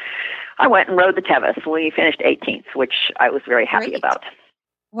 and I went and rode the Tevis. We finished 18th, which I was very happy about.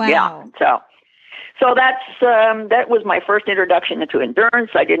 Wow. Yeah, so that was my first introduction into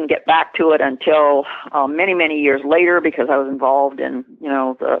endurance. I didn't get back to it until many, many years later because I was involved in,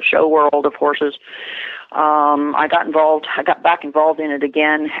 the show world of horses. I got back involved in it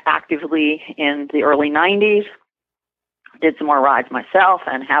again actively in the early 90s, did some more rides myself,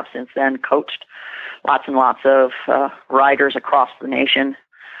 and have since then coached lots and lots of riders across the nation,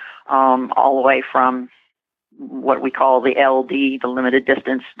 all the way from what we call the LD, the limited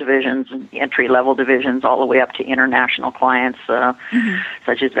distance divisions, and the entry-level divisions, all the way up to international clients,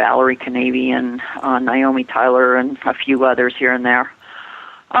 such as Valerie Canavy and Naomi Tyler and a few others here and there.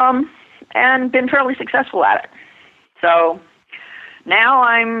 And been fairly successful at it. So now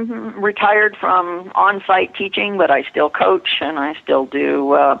I'm retired from on-site teaching, but I still coach and I still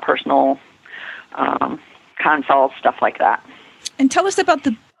do personal consults, stuff like that. And tell us about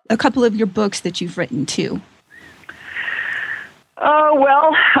a couple of your books that you've written too.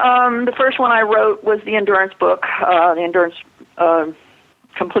 The first one I wrote was the endurance book, the Endurance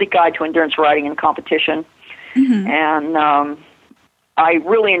Complete Guide to Endurance Riding and Competition. Mm-hmm. And I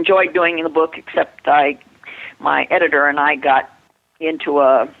really enjoyed doing the book, except my editor and I got into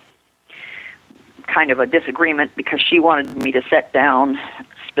a kind of a disagreement because she wanted me to set down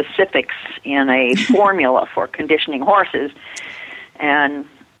specifics in a formula for conditioning horses. And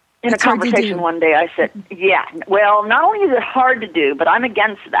in a conversation one day, I said, well, not only is it hard to do, but I'm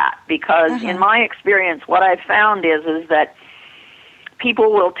against that because in my experience, what I've found is that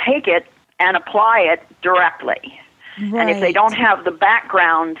people will take it and apply it directly. Right. And if they don't have the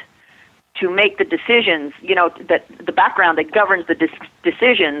background to make the decisions, that the background that governs the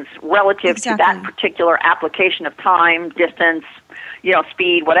decisions relative to that particular application of time, distance,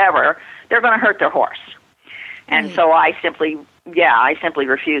 speed, whatever, they're going to hurt their horse. And so I simply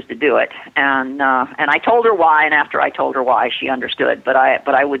refused to do it. And I told her why, and after I told her why, she understood. But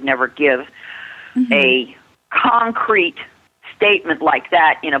I would never give a concrete statement like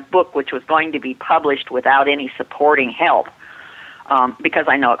that in a book which was going to be published without any supporting help, because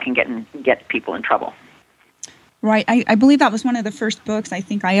I know it can get people in trouble. Right. I believe that was one of the first books I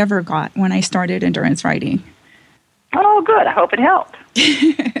think I ever got when I started endurance riding. Oh, good. I hope it helped.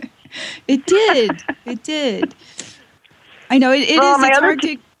 It did. It did. I know it's hard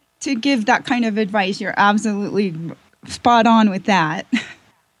to give that kind of advice. You're absolutely spot on with that.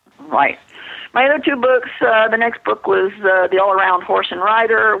 Right. My other two books, the next book was The All-Around Horse and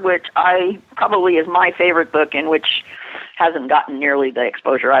Rider, which probably is my favorite book, and which hasn't gotten nearly the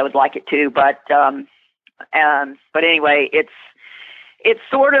exposure I would like it to. But anyway, it's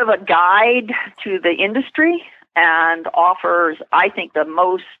sort of a guide to the industry and offers, I think, the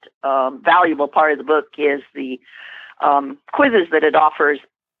most valuable part of the book is the quizzes that it offers.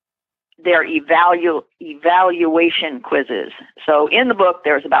 Their evaluation quizzes. So in the book,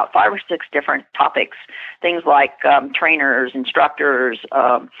 there's about 5 or 6 different topics, things like trainers, instructors,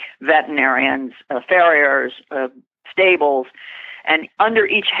 veterinarians, farriers, stables, and under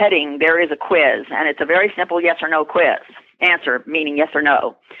each heading, there is a quiz, and it's a very simple yes or no quiz. Answer, meaning yes or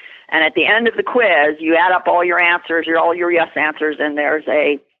no. And at the end of the quiz, you add up all your answers, all your yes answers, and there's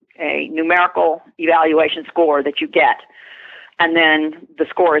a numerical evaluation score that you get. And then the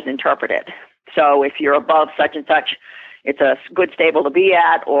score is interpreted. So if you're above such and such, it's a good stable to be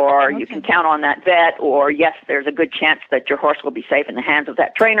at, or you can count on that vet, or yes, there's a good chance that your horse will be safe in the hands of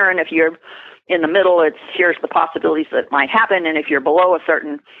that trainer. And if you're in the middle, here's the possibilities that might happen. And if you're below a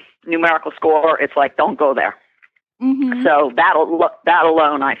certain numerical score, it's like, don't go there. Mm-hmm. So that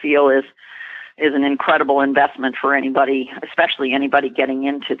alone, I feel, is an incredible investment for anybody, especially anybody getting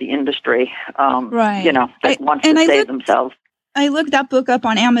into the industry, right. That wants to save themselves. I looked that book up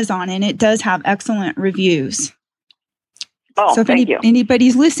on Amazon, and it does have excellent reviews. Oh, so if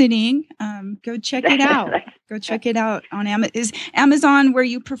anybody's listening, go check it out. Go check it out on Amazon. Is Amazon where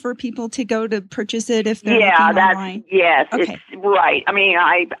you prefer people to go to purchase it if they're looking online? Yes, okay. It's right. I mean,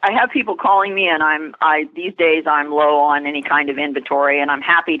 I have people calling me, and these days I'm low on any kind of inventory, and I'm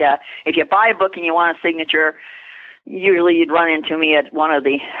happy to, if you buy a book and you want a signature, usually you'd run into me at one of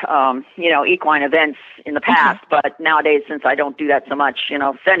the, equine events in the past, but nowadays, since I don't do that so much,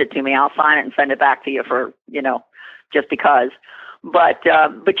 send it to me. I'll sign it and send it back to you for, just because. But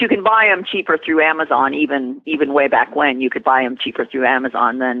you can buy them cheaper through Amazon. Even way back when, you could buy them cheaper through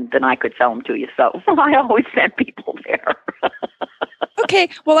Amazon than I could sell them to you. So I always send people there. Okay.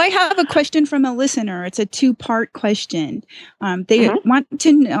 Well, I have a question from a listener. It's a 2-part question. They want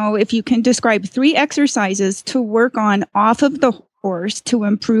to know if you can describe 3 exercises to work on off of the horse to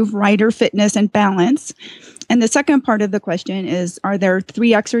improve rider fitness and balance. And the second part of the question is, are there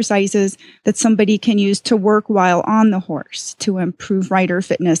 3 exercises that somebody can use to work while on the horse to improve rider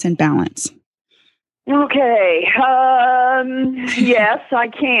fitness and balance? Okay. Yes, I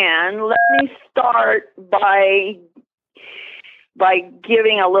can. Let me start by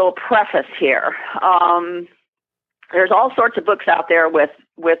giving a little preface here. There's all sorts of books out there with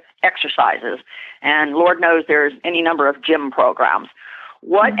exercises, and Lord knows there's any number of gym programs.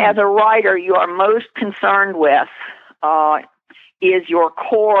 What, as a rider, you are most concerned with is your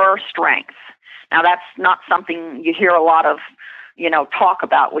core strength. Now, that's not something you hear a lot of, talk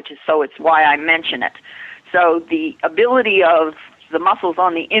about, it's why I mention it. So the ability of the muscles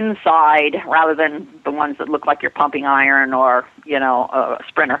on the inside, rather than the ones that look like you're pumping iron or, a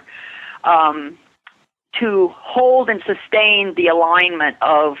sprinter, to hold and sustain the alignment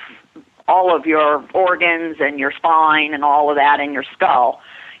of all of your organs and your spine and all of that in your skull,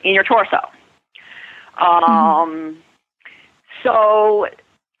 in your torso. So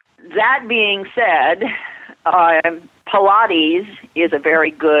that being said, Pilates is a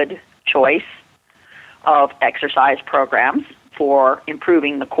very good choice of exercise programs for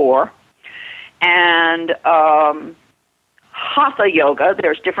improving the core. And Hatha yoga,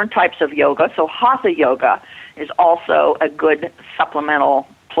 there's different types of yoga. So Hatha yoga is also a good supplemental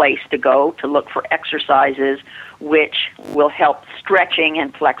place to go to look for exercises which will help stretching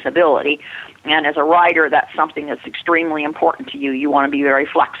and flexibility. And as a rider, that's something that's extremely important to you. You want to be very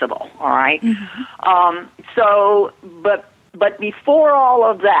flexible, all right? But before all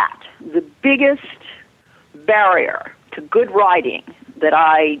of that, the biggest barrier to good riding that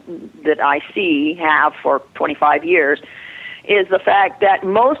I have for 25 years is the fact that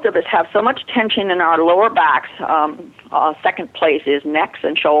most of us have so much tension in our lower backs. Second place is necks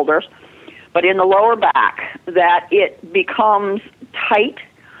and shoulders, but in the lower back, that it becomes tight,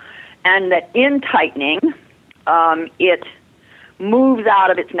 and that in tightening, it moves out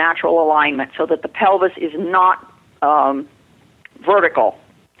of its natural alignment so that the pelvis is not vertical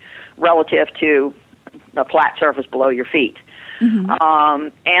relative to the flat surface below your feet.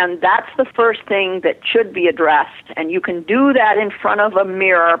 And that's the first thing that should be addressed. And you can do that in front of a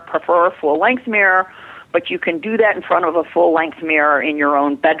mirror, prefer a full-length mirror, but you can do that in front of a full-length mirror in your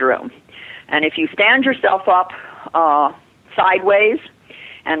own bedroom. And if you stand yourself up sideways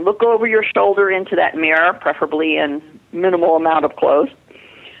and look over your shoulder into that mirror, preferably in minimal amount of clothes,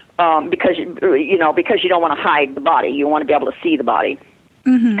 because you don't want to hide the body. You want to be able to see the body.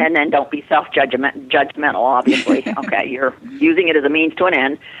 And then don't be judgmental, obviously. Okay, you're using it as a means to an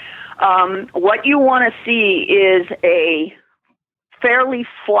end. What you want to see is a fairly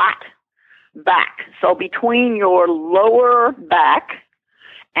flat back. So between your lower back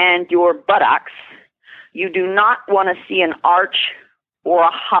and your buttocks, you do not want to see an arch or a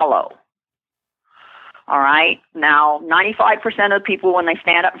hollow. All right? Now, 95% of people, when they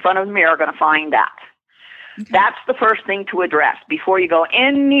stand up in front of the mirror, are going to find that. That's the first thing to address before you go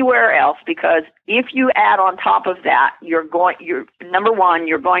anywhere else, because if you add on top of that, number one,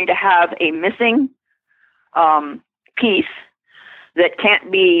 you're going to have a missing piece that can't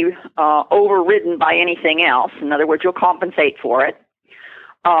be overridden by anything else. In other words, you'll compensate for it.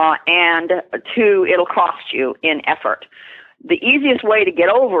 and two, it'll cost you in effort. The easiest way to get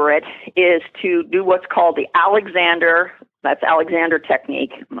over it is to do what's called the Alexander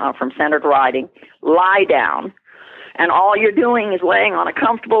technique from centered riding, lie down. And all you're doing is laying on a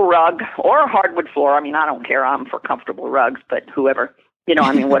comfortable rug or a hardwood floor. I mean, I don't care. I'm for comfortable rugs, but whoever,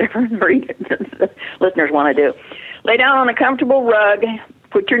 whatever listeners want to do. Lay down on a comfortable rug,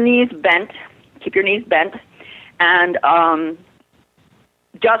 put your knees bent, keep your knees bent, and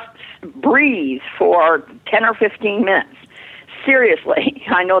just breathe for 10 or 15 minutes. Seriously,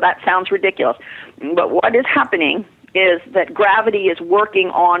 I know that sounds ridiculous, but what is happening is that gravity is working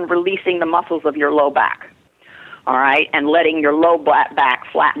on releasing the muscles of your low back. All right, and letting your low back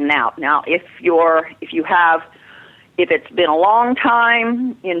flatten out. Now, if it's been a long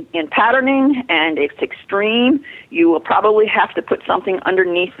time in patterning and it's extreme, you will probably have to put something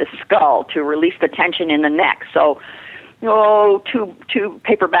underneath the skull to release the tension in the neck. So, two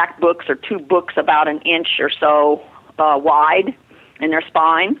paperback books or two books about an inch or so wide in their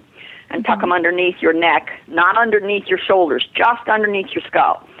spine, and tuck them underneath your neck, not underneath your shoulders, just underneath your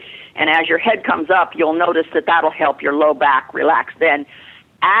skull. And as your head comes up, you'll notice that that'll help your low back relax. Then,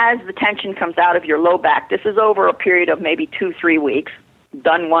 as the tension comes out of your low back, this is over a period of maybe 2-3 weeks,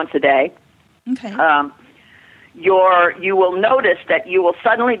 done once a day. Okay. You will notice that you will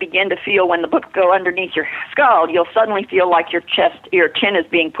suddenly begin to feel when the books go underneath your skull, you'll suddenly feel like your chin is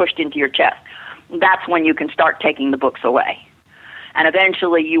being pushed into your chest. That's when you can start taking the books away. And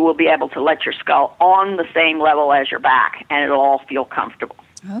eventually you will be able to let your skull on the same level as your back, and it'll all feel comfortable.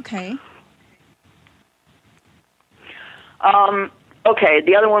 Okay. Okay,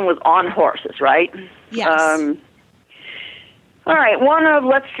 the other one was on horses, right? Yes. All right,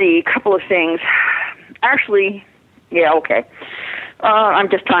 let's see, a couple of things. Actually, yeah, okay. I'm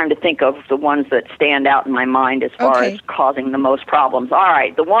just trying to think of the ones that stand out in my mind as far as causing the most problems. All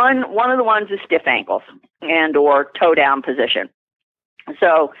right, one of the ones is stiff ankles and or toe down position.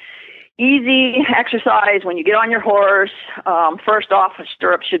 So, easy exercise when you get on your horse. First off,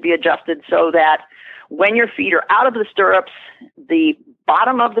 stirrups should be adjusted so that when your feet are out of the stirrups, the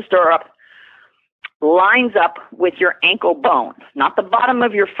bottom of the stirrup lines up with your ankle bone, not the bottom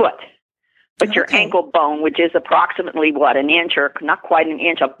of your foot, but your ankle bone, which is approximately, an inch or not quite an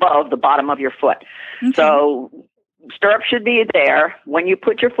inch above the bottom of your foot. Okay. So stirrup should be there. When you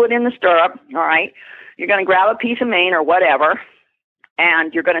put your foot in the stirrup, all right, you're going to grab a piece of mane or whatever,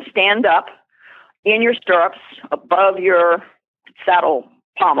 and you're going to stand up in your stirrups above your saddle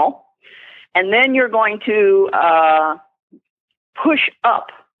pommel, and then you're going to push up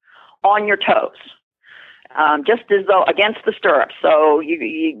on your toes, just as though against the stirrups. So you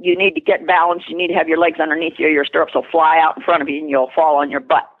need to get balanced. You need to have your legs underneath you. Your stirrups will fly out in front of you, and you'll fall on your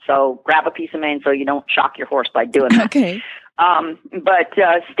butt. So grab a piece of mane so you don't shock your horse by doing that. Okay. But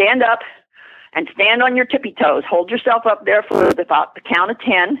stand up and stand on your tippy toes. Hold yourself up there for about the count of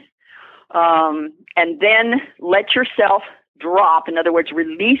 10, and then let yourself drop. In other words,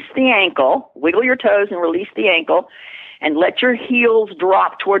 release the ankle, wiggle your toes and release the ankle, and let your heels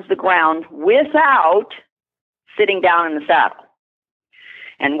drop towards the ground without sitting down in the saddle.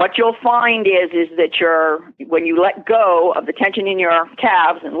 And what you'll find is that when you let go of the tension in your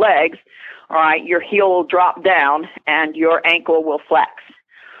calves and legs, all right, your heel will drop down and your ankle will flex.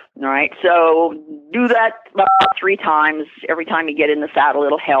 All right, so do that about 3 times. Every time you get in the saddle,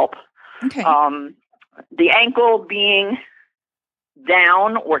 it'll help. Okay. The ankle being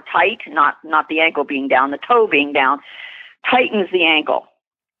down or tight, not the ankle being down, the toe being down, tightens the ankle.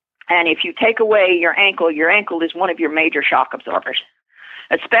 And if you take away your ankle is one of your major shock absorbers,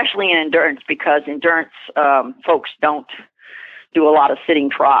 especially in endurance, because endurance folks don't do a lot of sitting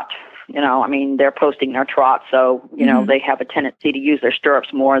trot. They're posting their trot, so, they have a tendency to use their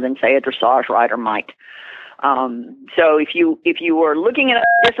stirrups more than, say, a dressage rider might. So if you were looking at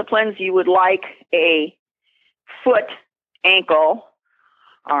disciplines, you would like a foot ankle,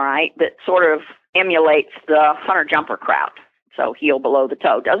 all right, that sort of emulates the hunter-jumper crowd. So heel below the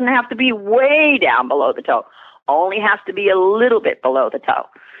toe. Doesn't have to be way down below the toe. Only has to be a little bit below the toe.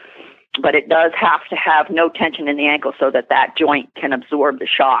 But it does have to have no tension in the ankle so that joint can absorb the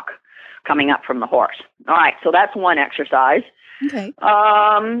shock coming up from the horse. All right, so that's one exercise. Okay.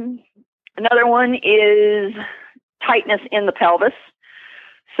 Another one is tightness in the pelvis.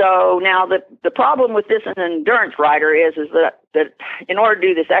 So now the problem with this as an endurance rider is that in order to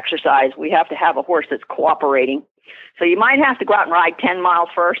do this exercise, we have to have a horse that's cooperating. So you might have to go out and ride 10 miles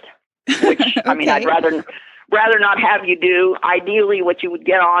first, which, Okay. I'd rather not have you do. Ideally, what you would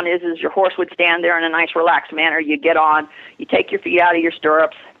get on is your horse would stand there in a nice relaxed manner. You get on, you take your feet out of your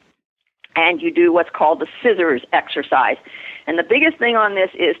stirrups, and you do what's called the scissors exercise. And the biggest thing on this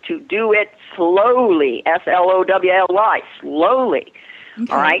is to do it slowly, slowly, slowly.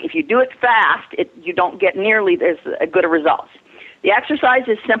 Okay. All right? If you do it fast, you don't get nearly as good a results. The exercise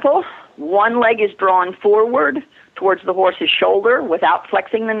is simple. One leg is drawn forward towards the horse's shoulder without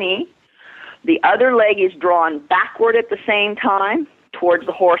flexing the knee. The other leg is drawn backward at the same time towards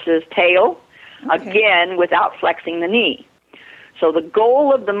the horse's tail, again without flexing the knee. So the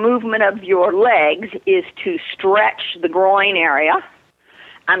goal of the movement of your legs is to stretch the groin area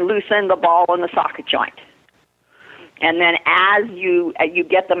and loosen the ball and the socket joint. And then as you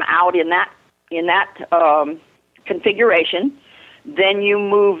get them out in that configuration, then you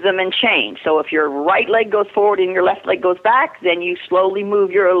move them and change. So if your right leg goes forward and your left leg goes back, then you slowly move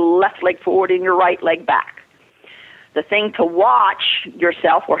your left leg forward and your right leg back. The thing to watch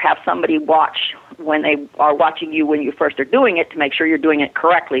yourself or have somebody watch when they are watching you when you first are doing it to make sure you're doing it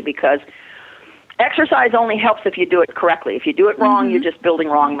correctly, because exercise only helps if you do it correctly. If you do it wrong, you're just building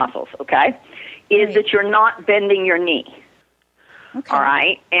wrong muscles, okay? Is that you're not bending your knee, all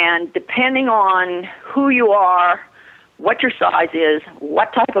right? And depending on who you are, what your size is,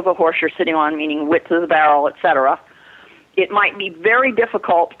 what type of a horse you're sitting on, meaning width of the barrel, etc., it might be very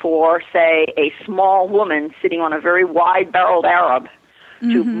difficult for, say, a small woman sitting on a very wide-barreled Arab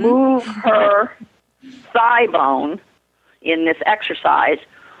to move her thigh bone in this exercise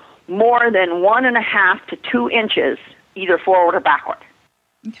more than 1.5 to 2 inches, either forward or backward.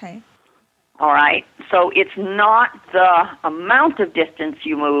 Okay. All right? So it's not the amount of distance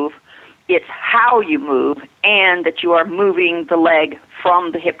you move, it's how you move, and that you are moving the leg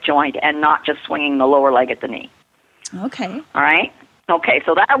from the hip joint and not just swinging the lower leg at the knee. Okay. All right? Okay,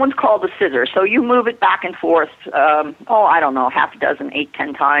 so that one's called the scissor. So you move it back and forth, I don't know, half a dozen, 8,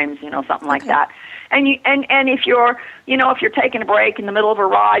 10 times, something like that. And if you're, if you're taking a break in the middle of a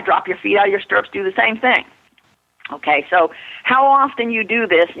ride, drop your feet out of your stirrups, do the same thing. Okay, so how often you do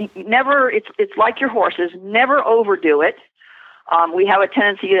this? Never. It's like your horses. Never overdo it. We have a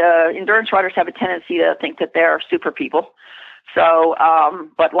tendency endurance riders have a tendency to think that they're super people. So,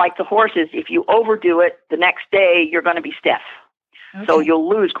 but like the horses, if you overdo it, the next day you're going to be stiff. Okay. So you'll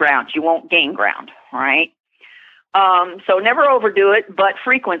lose ground. You won't gain ground, all right? So never overdo it, but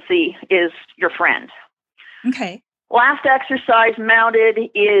frequency is your friend. Okay. Last exercise mounted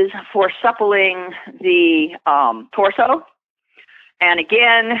is for suppling the torso. And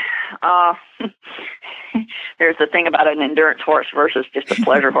again, there's the thing about an endurance horse versus just a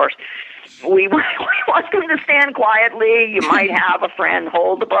pleasure horse. We want them to stand quietly. You might have a friend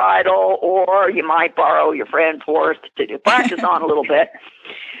hold the bridle, or you might borrow your friend's horse to do practice on a little bit.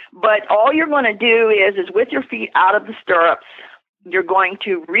 But all you're going to do is with your feet out of the stirrups, you're going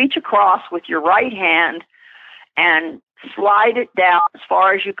to reach across with your right hand and slide it down as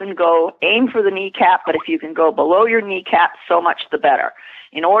far as you can go. Aim for the kneecap, but if you can go below your kneecap, so much the better.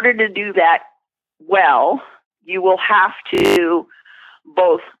 In order to do that well, you will have to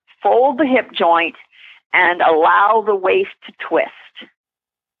both fold the hip joint and allow the waist to twist.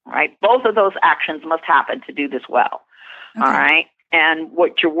 All right? Both of those actions must happen to do this well. Okay. All right? And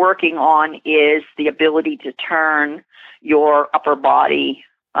what you're working on is the ability to turn your upper body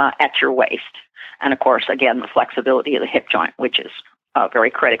at your waist. And, of course, again, the flexibility of the hip joint, which is very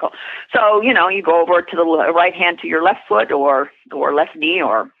critical. So, you go over to the right hand to your left foot or left knee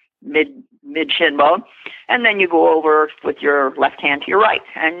or mid shin bone, and then you go over with your left hand to your right.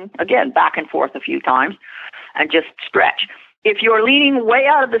 And, again, back and forth a few times and just stretch. If you're leaning way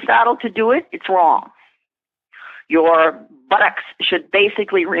out of the saddle to do it, it's wrong. Your buttocks should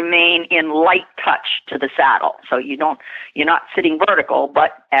basically remain in light touch to the saddle. So you're not sitting vertical,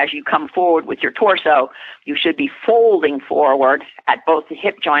 but as you come forward with your torso, you should be folding forward at both the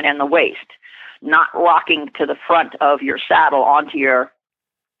hip joint and the waist, not rocking to the front of your saddle onto your,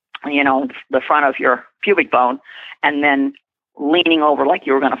 the front of your pubic bone, and then leaning over like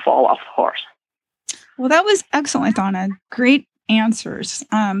you were going to fall off the horse. Well, that was excellent, Donna. Great answers.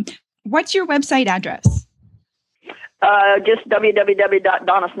 What's your website address? Just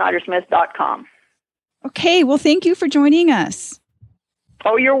www.donnasnydersmith.com. Okay. Well, thank you for joining us.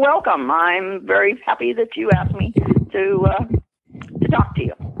 Oh, you're welcome. I'm very happy that you asked me to talk to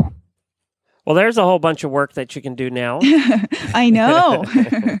you. Well, there's a whole bunch of work that you can do now. I know.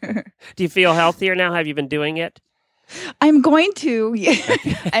 Do you feel healthier now? Have you been doing it? I'm going to.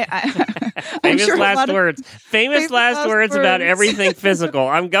 Famous last words. Famous last words about everything physical.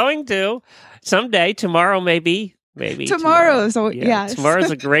 I'm going to someday. Tomorrow, maybe. Tomorrow. So, yeah.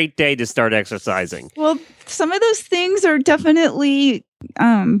 Tomorrow's a great day to start exercising. Well, some of those things are definitely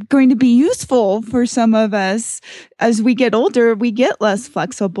going to be useful for some of us. As we get older, we get less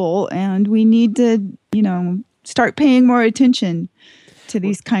flexible, and we need to, start paying more attention to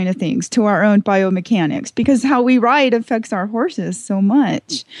these kind of things, to our own biomechanics, because how we ride affects our horses so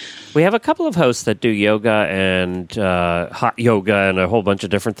much. We have a couple of hosts that do yoga and hot yoga and a whole bunch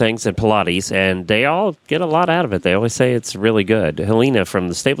of different things and Pilates, and they all get a lot out of it. They always say it's really good. Helena from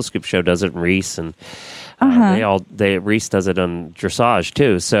the Stable Scoop show does it, and Reese, and Reese does it on dressage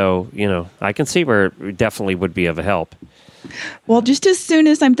too. So, I can see where it definitely would be of a help. Well, just as soon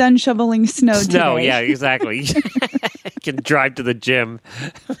as I'm done shoveling snow today. Yeah, exactly. Can drive to the gym.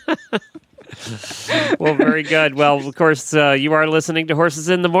 Well, very good. Well, of course, you are listening to Horses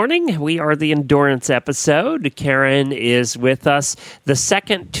in the Morning. We are the endurance episode. Karen is with us the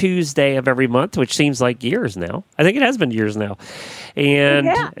second Tuesday of every month, which seems like years now. I think it has been years now. And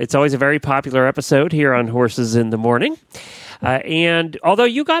It's always a very popular episode here on Horses in the Morning. And although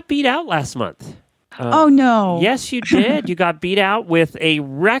you got beat out last month. Oh, no. Yes, you did. You got beat out with a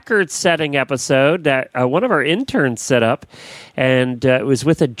record-setting episode that one of our interns set up, and it was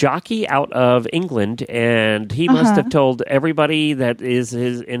with a jockey out of England, and he must have told everybody that is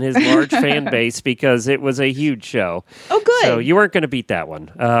in his large fan base because it was a huge show. Oh, good. So you weren't going to beat that one.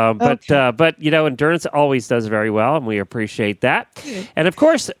 But endurance always does very well, and we appreciate that. Good. And, of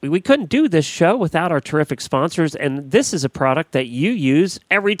course, we couldn't do this show without our terrific sponsors, and this is a product that you use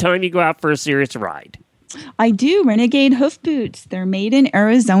every time you go out for a serious ride. I do. Renegade hoof boots. They're made in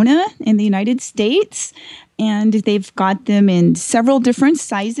Arizona in the United States, and they've got them in several different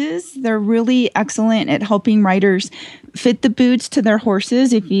sizes. They're really excellent at helping riders fit the boots to their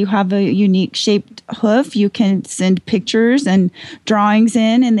horses. If you have a unique shaped hoof, you can send pictures and drawings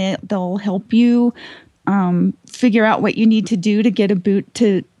in, and they'll help you figure out what you need to do to get a boot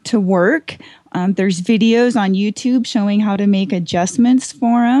to work. There's videos on YouTube showing how to make adjustments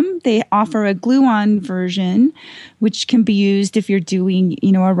for them. They offer a glue-on version, which can be used if you're doing,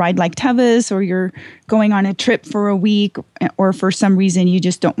 a ride like Tevis, or you're going on a trip for a week, or for some reason you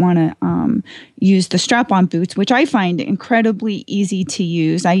just don't want to use the strap-on boots, which I find incredibly easy to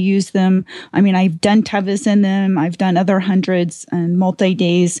use. I use them. I've done Tevis in them. I've done other hundreds and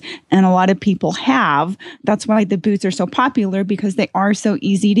multi-days, and a lot of people have. That's why the boots are so popular, because they are so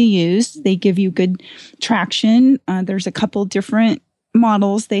easy to use. They give you good traction. There's a couple different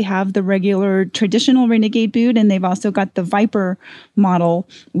models. They have the regular traditional Renegade boot, and they've also got the Viper model,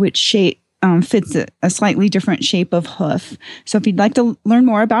 which fits a slightly different shape of hoof. So if you'd like to learn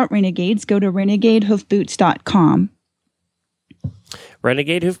more about Renegades, go to renegadehoofboots.com.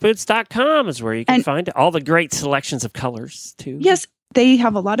 Renegadehoofboots.com is where you can find all the great selections of colors, too. Yes, they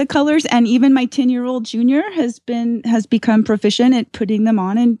have a lot of colors, and even my 10-year-old Junior has become proficient at putting them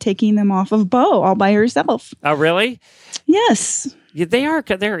on and taking them off of Bo all by herself. Oh, really? Yes. Yeah,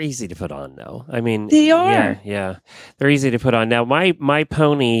 they're easy to put on, though. They are. Yeah. They're easy to put on. Now, my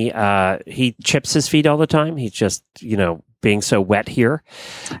pony, he chips his feet all the time. He's just, being so wet here.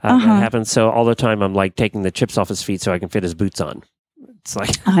 That happens. So all the time I'm like taking the chips off his feet so I can fit his boots on. It's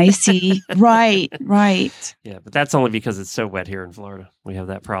like I see. Right. Yeah, but that's only because it's so wet here in Florida. We have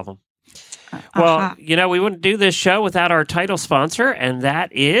that problem. Well, we wouldn't do this show without our title sponsor, and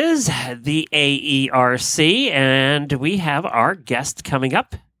that is the AERC, and we have our guest coming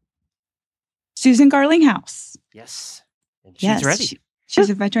up. Susan Garlinghouse. Yes. And she's ready.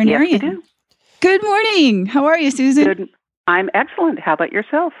 She's a veterinarian. Yes, we do. Good morning. How are you, Susan? Good. I'm excellent. How about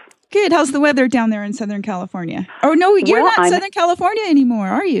yourself? Good. How's the weather down there in Southern California? Oh, no, you're not Southern California anymore,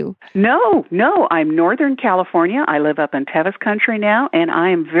 are you? No. I'm Northern California. I live up in Tevis country now, and I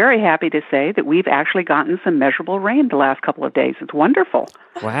am very happy to say that we've actually gotten some measurable rain the last couple of days. It's wonderful.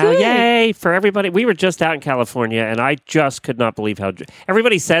 Wow, good. Yay for everybody. We were just out in California, and I just could not believe how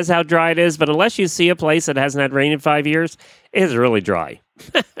everybody says how dry it is, but unless you see a place that hasn't had rain in 5 years, it is really dry.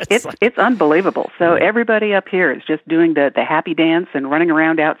 It's unbelievable. So everybody up here is just doing the happy dance and running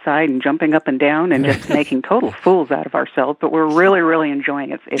around outside and jumping up and down and just making total fools out of ourselves. But we're really, really enjoying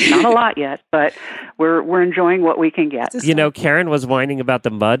it. It's not a lot yet, but we're enjoying what we can get. Karen was whining about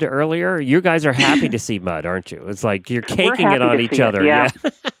the mud earlier. You guys are happy to see mud, aren't you? It's like you're caking it on each other. Yeah.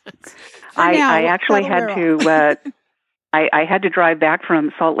 I actually had to. I had to drive back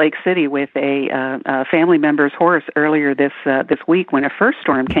from Salt Lake City with a family member's horse earlier this week when a first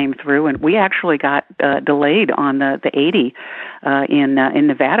storm came through, and we actually got delayed on the 80 in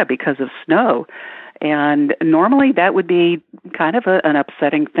Nevada because of snow. And normally that would be kind of an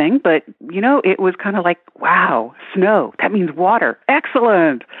upsetting thing, but it was kind of like, wow, snow, that means water,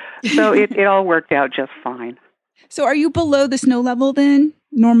 excellent. So it all worked out just fine. So are you below the snow level then,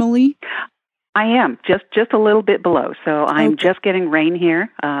 normally? I am just a little bit below, so I'm just getting rain here.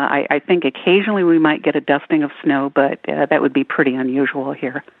 I think occasionally we might get a dusting of snow, but that would be pretty unusual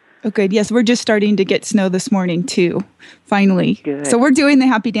here. Oh, good. Yes, we're just starting to get snow this morning, too, finally. Good. So we're doing the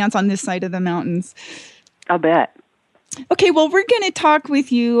happy dance on this side of the mountains. I'll bet. Okay, well, we're going to talk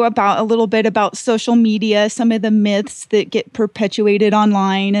with you about a little bit about social media, some of the myths that get perpetuated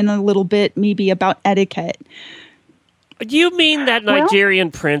online, and a little bit maybe about etiquette. Do you mean that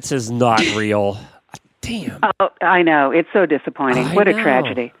Nigerian prince is not real? Damn. Oh, I know. It's so disappointing. What a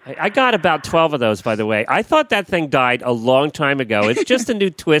tragedy. I got about 12 of those, by the way. I thought that thing died a long time ago. It's just a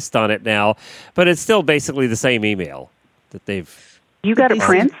new twist on it now, but it's still basically the same email that they've... You got a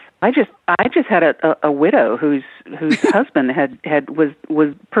prince? I just had a widow whose husband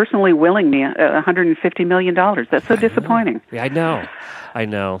was personally willing me $150 million. That's so disappointing. Yeah, I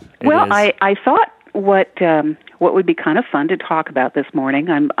know. Well, I thought what would be kind of fun to talk about this morning.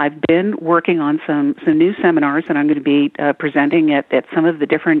 I've been working on some new seminars, and I'm going to be presenting at some of the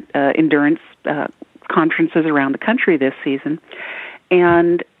different endurance conferences around the country this season.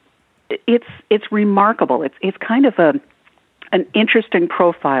 And it's remarkable. It's kind of an interesting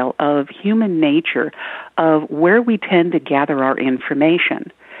profile of human nature, of where we tend to gather our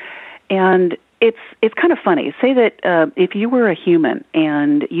information. And it's kind of funny. Say that if you were a human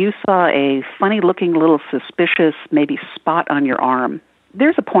and you saw a funny-looking little suspicious maybe spot on your arm,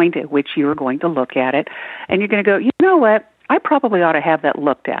 there's a point at which you're going to look at it, and you're going to go, you know what, I probably ought to have that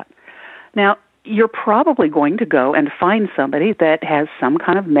looked at. Now, you're probably going to go and find somebody that has some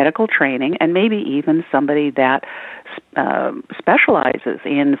kind of medical training, and maybe even somebody that specializes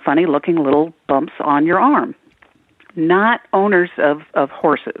in funny-looking little bumps on your arm. Not owners of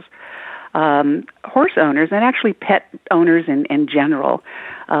horses. Horse owners, and actually pet owners in general,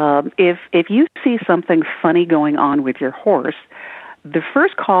 if you see something funny going on with your horse, the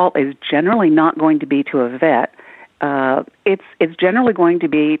first call is generally not going to be to a vet. It's generally going to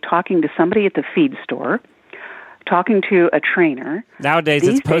be talking to somebody at the feed store, talking to a trainer. Nowadays,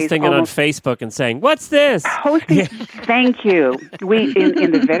 it's posting it on Facebook and saying, "What's this?" Posting. Thank you. We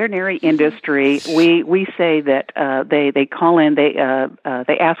in the veterinary industry, we say that they call in. They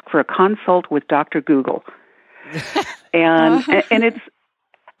ask for a consult with Dr. Google, and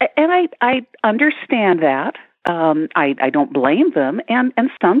I understand that. I don't blame them, and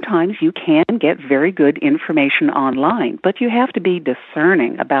sometimes you can get very good information online, but you have to be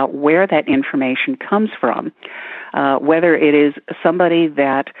discerning about where that information comes from, whether it is somebody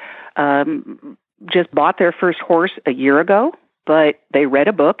that just bought their first horse a year ago, but they read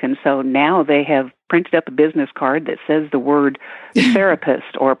a book, and so now they have printed up a business card that says the word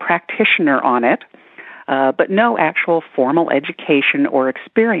therapist or practitioner on it, but no actual formal education or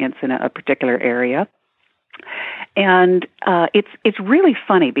experience in a particular area. And it's really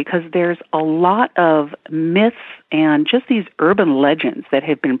funny because there's a lot of myths and just these urban legends that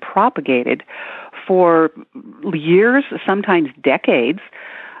have been propagated for years, sometimes decades,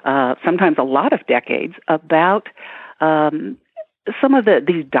 sometimes a lot of decades, about some of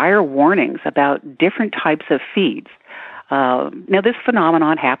these dire warnings about different types of feeds. Now, this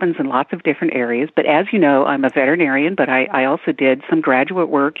phenomenon happens in lots of different areas, but as you know, I'm a veterinarian, but I also did some graduate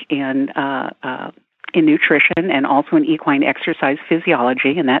work in nutrition and also in equine exercise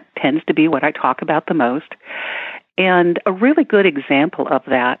physiology, and that tends to be what I talk about the most. And a really good example of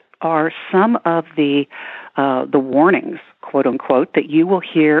that are some of the warnings, quote unquote, that you will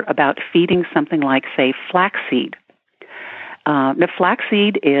hear about feeding something like, say, flaxseed. The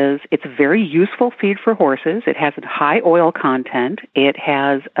flaxseed it's a very useful feed for horses. It has a high oil content. It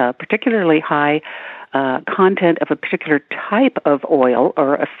has a particularly high content of a particular type of oil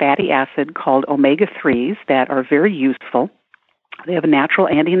or a fatty acid called omega-3s that are very useful. They have a natural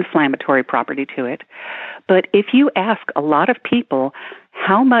anti-inflammatory property to it. But if you ask a lot of people,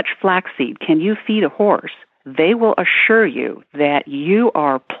 how much flaxseed can you feed a horse, they will assure you that you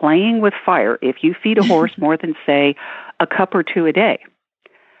are playing with fire if you feed a horse more than, say, a cup or two a day.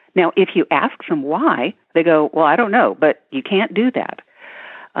 Now, if you ask them why, they go, well, I don't know, but you can't do that.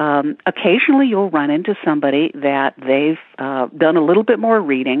 Occasionally you'll run into somebody that they've done a little bit more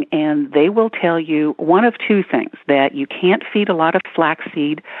reading, and they will tell you one of two things: that you can't feed a lot of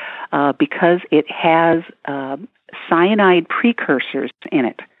flaxseed because it has cyanide precursors in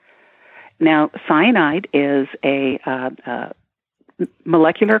it. Now, cyanide is a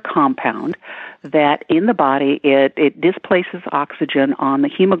molecular compound that in the body, it displaces oxygen on the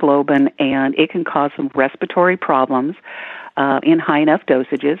hemoglobin, and it can cause some respiratory problems. In high enough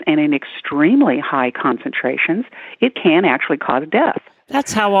dosages and in extremely high concentrations, it can actually cause death.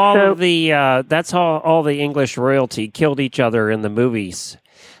 That's how all the English royalty killed each other in the movies.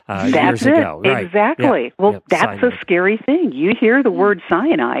 years ago. Right. Exactly. Yep. Well, yep. that's Cyanide. a scary thing. You hear the word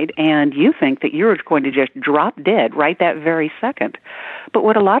cyanide, and you think that you're going to just drop dead right that very second. But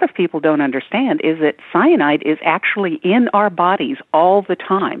what a lot of people don't understand is that cyanide is actually in our bodies all the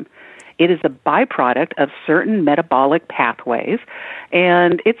time. It is a byproduct of certain metabolic pathways,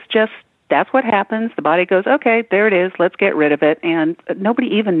 and that's what happens. The body goes, okay, there it is, let's get rid of it, and nobody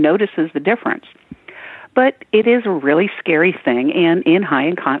even notices the difference. But it is a really scary thing, and in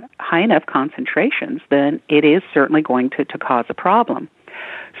high enough concentrations, then it is certainly going to cause a problem.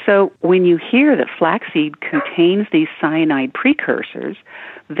 So when you hear that flaxseed contains these cyanide precursors,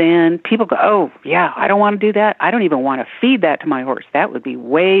 then people go, oh, yeah, I don't want to do that. I don't even want to feed that to my horse. That would be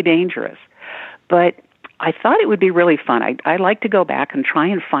way dangerous. But I thought it would be really fun. I'd like to go back and try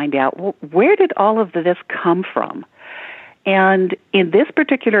and find out, well, where did all of this come from? And in this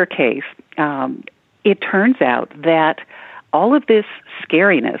particular case, it turns out that all of this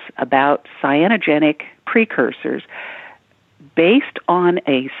scariness about cyanogenic precursors, based on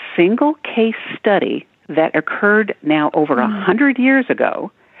a single case study that occurred now over 100 years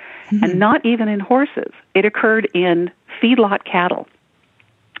ago, and not even in horses. It occurred in feedlot cattle.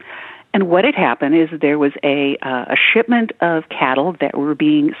 And what had happened is there was a shipment of cattle that were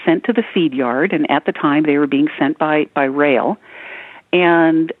being sent to the feed yard, and at the time they were being sent by rail.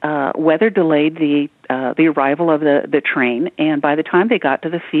 And weather delayed the arrival of the train, and by the time they got to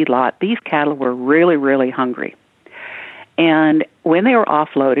the feedlot, these cattle were really, really hungry. And when they were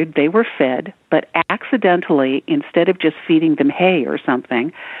offloaded, they were fed, but accidentally, instead of just feeding them hay or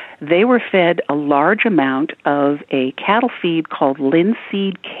something, they were fed a large amount of a cattle feed called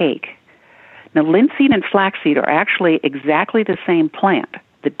linseed cake. Now, linseed and flaxseed are actually exactly the same plant.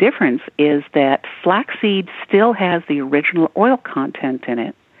 The difference is that flaxseed still has the original oil content in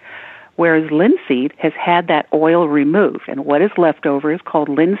it, whereas linseed has had that oil removed, and what is left over is called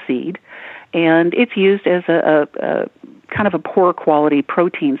linseed, and it's used as a kind of a poor quality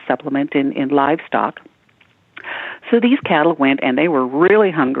protein supplement in livestock. So these cattle went, and they were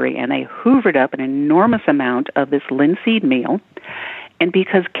really hungry, and they hoovered up an enormous amount of this linseed meal. And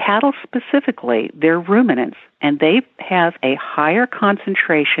because cattle specifically, they're ruminants, and they have a higher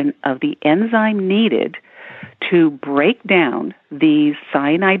concentration of the enzyme needed to break down these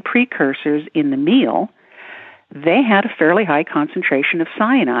cyanide precursors in the meal, they had a fairly high concentration of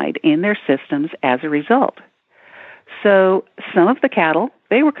cyanide in their systems as a result. So some of the cattle,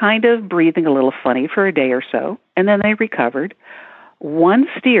 they were kind of breathing a little funny for a day or so, and then they recovered. One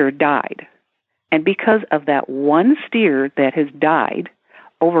steer died. And because of that one steer that has died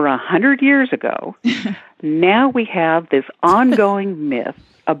over 100 years ago, now we have this ongoing myth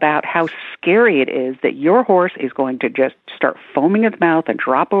about how scary it is that your horse is going to just start foaming its mouth and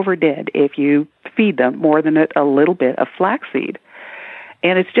drop over dead if you feed them more than a little bit of flaxseed.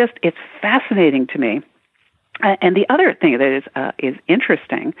 And it's fascinating to me. And the other thing that is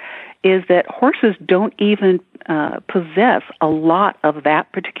interesting is that horses don't even possess a lot of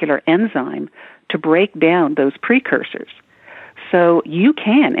that particular enzyme to break down those precursors. So you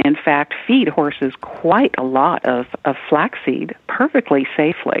can, in fact, feed horses quite a lot of flaxseed perfectly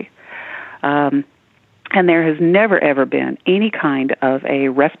safely. And there has never, ever been any kind of a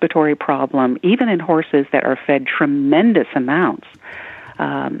respiratory problem, even in horses that are fed tremendous amounts.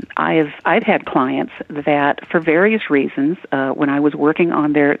 I've had clients that, for various reasons, when I was working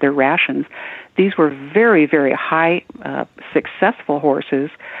on their rations, these were very, very high successful horses,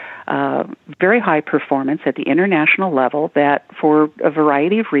 very high performance at the international level, that for a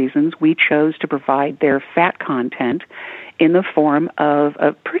variety of reasons we chose to provide their fat content in the form of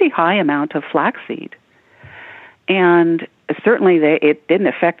a pretty high amount of flaxseed. And certainly it didn't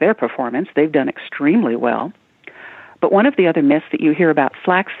affect their performance. They've done extremely well. But one of the other myths that you hear about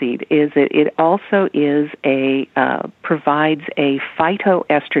flaxseed is that it also provides a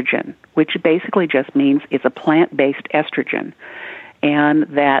phytoestrogen, which basically just means it's a plant-based estrogen, and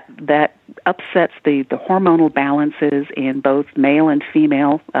that upsets the hormonal balances in both male and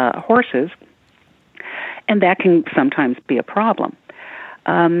female horses, and that can sometimes be a problem.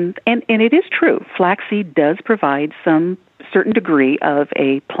 And it is true, flaxseed does provide some certain degree of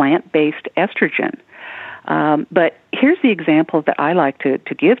a plant-based estrogen. But here's the example that I like to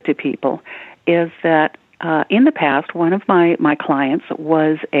give to people, is that in the past, one of my clients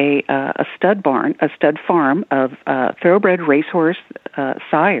was a stud farm of thoroughbred racehorse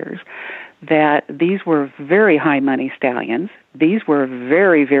sires, that these were very high money stallions. These were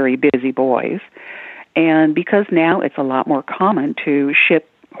very, very busy boys. And because now it's a lot more common to ship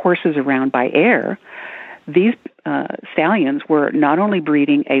horses around by air, these stallions were not only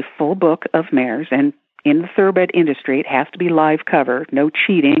breeding a full book of mares, and in the thoroughbred industry, it has to be live cover, no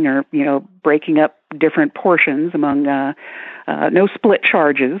cheating or, breaking up different portions among, no split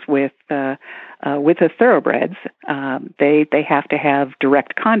charges with the thoroughbreds. They have to have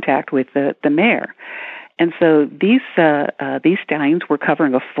direct contact with the mare. And so these stallions were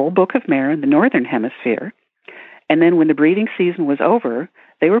covering a full book of mare in the northern hemisphere. And then when the breeding season was over,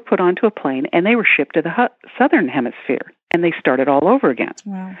 they were put onto a plane and they were shipped to the southern hemisphere, and they started all over again.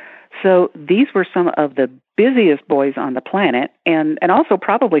 Wow. So these were some of the busiest boys on the planet, and also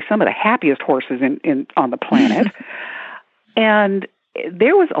probably some of the happiest horses on the planet. And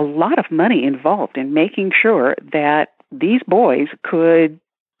there was a lot of money involved in making sure that these boys could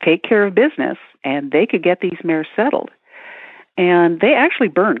take care of business and they could get these mares settled. And they actually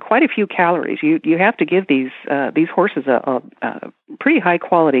burn quite a few calories. You have to give these horses a pretty high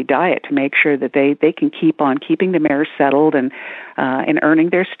quality diet to make sure that they can keep on keeping the mares settled and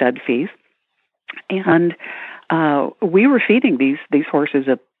earning their stud fees. And we were feeding these horses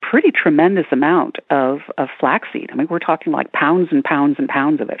a pretty tremendous amount of flaxseed. I mean, we're talking like pounds and pounds and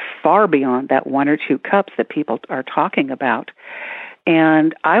pounds of it, far beyond that 1 or 2 cups that people are talking about.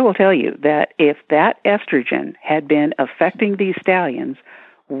 And I will tell you that if that estrogen had been affecting these stallions,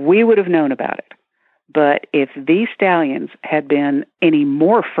 we would have known about it. But if these stallions had been any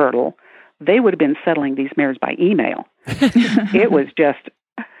more fertile, they would have been settling these mares by email. It was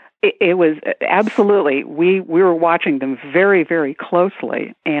absolutely, we were watching them very, very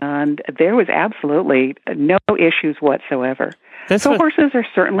closely, and there was absolutely no issues whatsoever. Horses are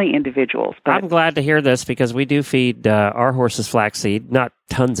certainly individuals. But I'm glad to hear this because we do feed our horses flaxseed, not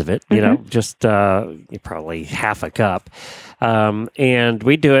tons of it, just probably half a cup. And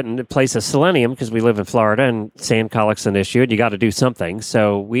we do it in place of selenium because we live in Florida and sand colic's an issue and you got to do something.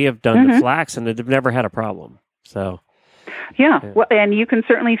 So we have done the flax and they've never had a problem. So. Yeah, well, and you can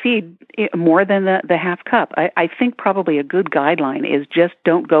certainly feed more than the half cup. I think probably a good guideline is just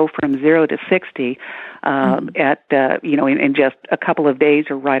don't go from 0 to 60 in just a couple of days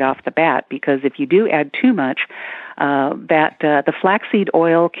or right off the bat, because if you do add too much, the flaxseed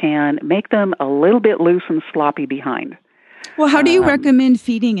oil can make them a little bit loose and sloppy behind. Well, how do you recommend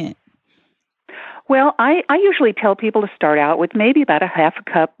feeding it? Well, I usually tell people to start out with maybe about a half a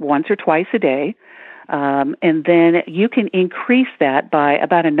cup once or twice a day. And then you can increase that by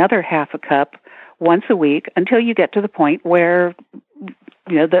about another half a cup once a week until you get to the point where,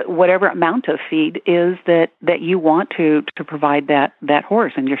 whatever amount of feed is that you want to provide that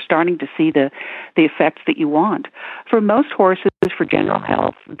horse, and you're starting to see the effects that you want. For most horses, for general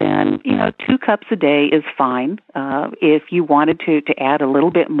health, then 2 cups a day is fine. If you wanted to add a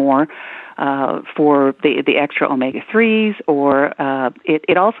little bit more for the extra omega-3s, or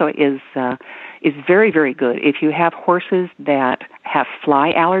it also is very, very good if you have horses that have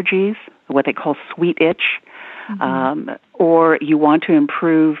fly allergies, what they call sweet itch, or you want to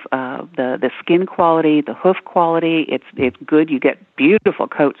improve the skin quality, the hoof quality. It's good. You get beautiful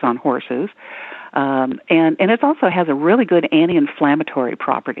coats on horses, and it also has a really good anti-inflammatory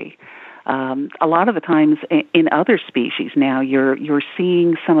property. A lot of the times in other species now, you're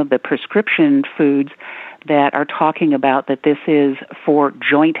seeing some of the prescription foods that are talking about that this is for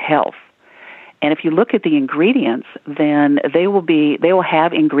joint health. And if you look at the ingredients, then they will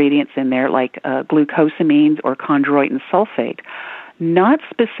have ingredients in there like glucosamines or chondroitin sulfate, not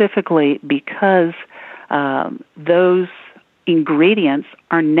specifically because those ingredients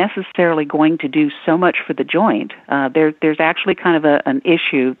are necessarily going to do so much for the joint. There's actually kind of an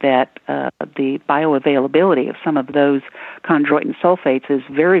issue that the bioavailability of some of those chondroitin sulfates is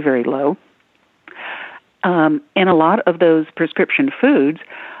very, very low. And a lot of those prescription foods,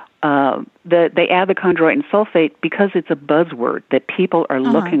 they add the chondroitin sulfate because it's a buzzword that people are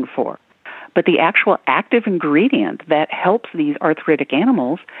looking for. But the actual active ingredient that helps these arthritic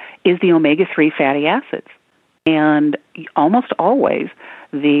animals is the omega-3 fatty acids. And almost always,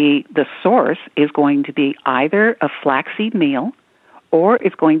 the source is going to be either a flaxseed meal or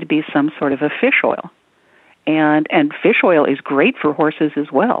it's going to be some sort of a fish oil. And fish oil is great for horses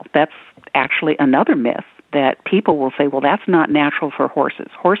as well. That's actually another myth that people will say, well, that's not natural for horses.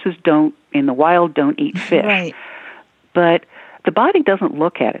 Horses in the wild, don't eat fish. Right. But the body doesn't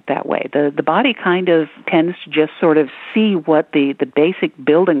look at it that way. The body kind of tends to just sort of see what the basic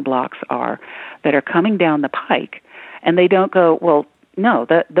building blocks are that are coming down the pike, and they don't go, well, no,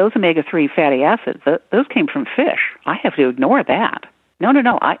 those omega-3 fatty acids, those came from fish. I have to ignore that. No,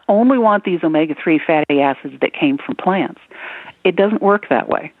 I only want these omega-3 fatty acids that came from plants. It doesn't work that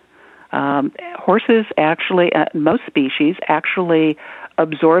way. Horses actually, most species actually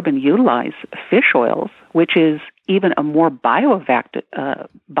absorb and utilize fish oils, which is even a more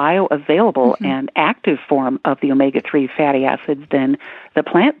bioavailable and active form of the omega-3 fatty acids than the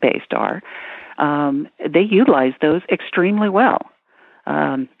plant-based are. They utilize those extremely well.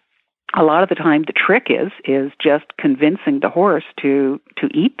 A lot of the time, the trick is just convincing the horse to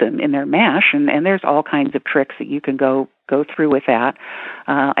eat them in their mash, and there's all kinds of tricks that you can go through with that.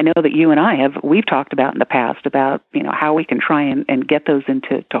 I know that you and we've talked about in the past about how we can try and get those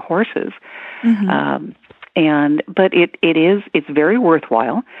into horses. But it's very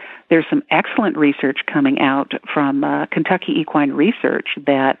worthwhile. There's some excellent research coming out from Kentucky Equine Research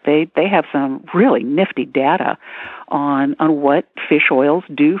that they have some really nifty data on what fish oils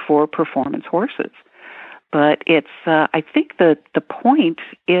do for performance horses. But it's I think the point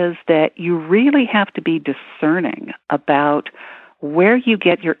is that you really have to be discerning about where you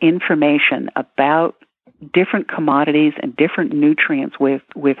get your information about different commodities and different nutrients with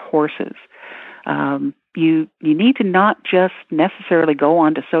horses. You need to not just necessarily go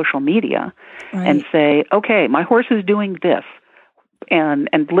onto social media and say, okay, my horse is doing this, and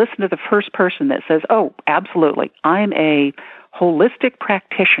listen to the first person that says, oh, absolutely, I'm a holistic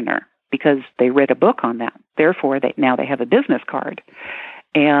practitioner, because they read a book on that. Therefore, they have a business card.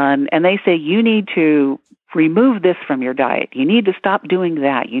 And they say, you need to remove this from your diet. You need to stop doing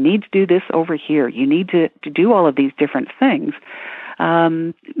that. You need to do this over here. You need to do all of these different things.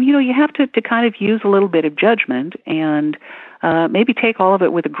 You have to kind of use a little bit of judgment and maybe take all of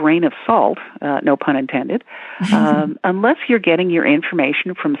it with a grain of salt, no pun intended, unless you're getting your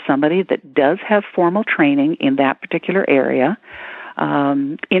information from somebody that does have formal training in that particular area.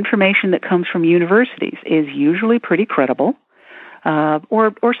 Information that comes from universities is usually pretty credible,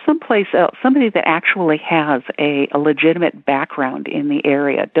 or someplace else, somebody that actually has a legitimate background in the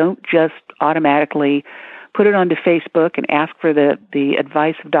area. Don't just automatically put it onto Facebook and ask for the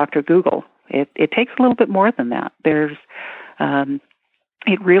advice of Dr. Google. It takes a little bit more than that.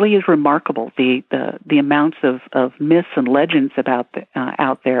 It really is remarkable the amounts of myths and legends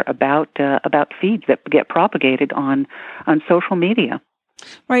out there about feeds that get propagated on social media.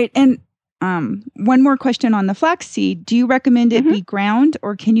 Right. And one more question on the flaxseed. Do you recommend it be ground,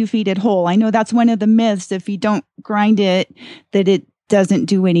 or can you feed it whole? I know that's one of the myths. If you don't grind it, that it doesn't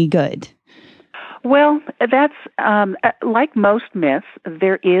do any good. Well, that's like most myths,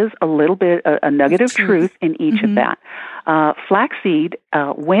 there is a little bit, a nugget of truth in each of that. Flaxseed,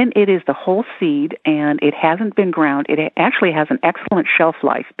 when it is the whole seed and it hasn't been ground, it actually has an excellent shelf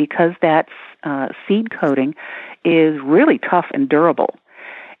life because that seed coating is really tough and durable.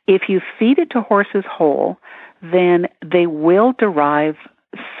 If you feed it to horses whole, then they will derive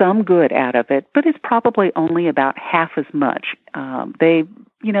some good out of it, but it's probably only about half as much. They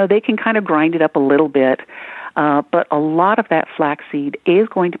can kind of grind it up a little bit, but a lot of that flaxseed is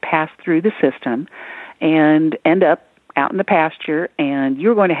going to pass through the system and end up out in the pasture, and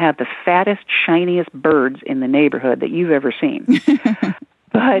you're going to have the fattest, shiniest birds in the neighborhood that you've ever seen.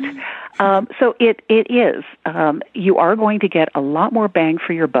 But so it is. You are going to get a lot more bang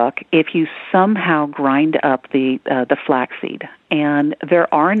for your buck if you somehow grind up the flaxseed. And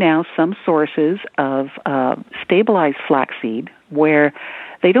there are now some sources of stabilized flaxseed where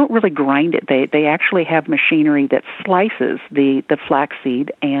they don't really grind it. They actually have machinery that slices the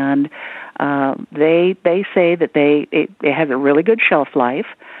flaxseed, and they say that it has a really good shelf life.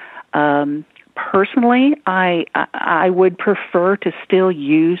 Personally, I would prefer to still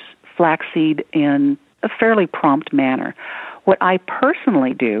use flaxseed in a fairly prompt manner. What I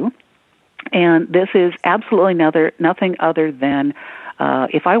personally do, and this is absolutely nothing other than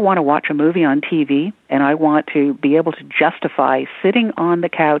if I want to watch a movie on TV and I want to be able to justify sitting on the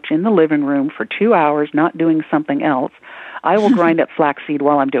couch in the living room for 2 hours not doing something else, I will grind up flaxseed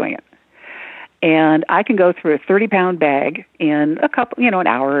while I'm doing it. And I can go through a 30-pound bag in an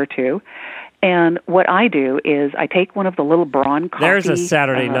hour or two. And what I do is I take one of the little Braun coffee. There's a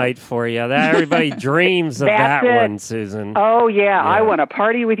Saturday night for you. Everybody dreams of that one, Susan. Oh, yeah. I want to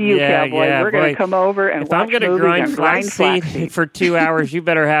party with you, Cowboy. We're going to come over and watch movies. If I'm going to grind flaxseed for 2 hours, you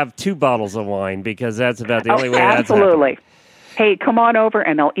better have 2 bottles of wine, because that's about the only way that's happening. Absolutely. Hey, come on over,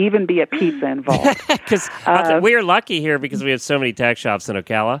 and there'll even be a pizza involved. Because we're lucky here because we have so many tack shops in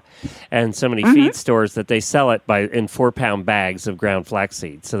Ocala and so many feed stores that they sell it in 4-pound bags of ground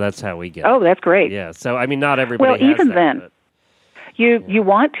flaxseed. So that's how we get it. Oh, that's great. Yeah. So, not everybody has even that, then. But. you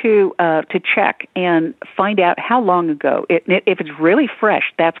want to check and find out how long ago. If it's really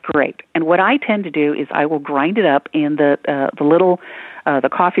fresh, that's great. And what I tend to do is I will grind it up in the little the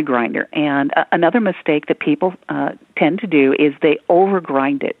coffee grinder. And another mistake that people tend to do is they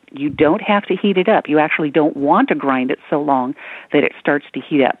over-grind it. You don't have to heat it up. You actually don't want to grind it so long that it starts to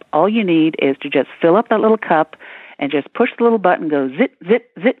heat up. All you need is to just fill up that little cup and just push the little button, go zip, zip,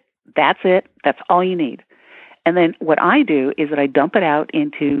 zip. That's it. That's all you need. And then what I do is that I dump it out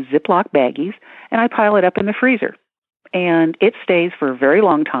into Ziploc baggies, and I pile it up in the freezer. And it stays for a very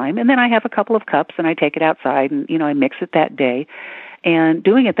long time. And then I have a couple of cups, and I take it outside, and, I mix it that day. And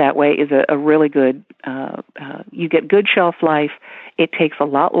doing it that way is a really good, you get good shelf life. It takes a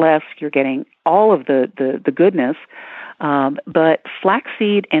lot less. You're getting all of the goodness. But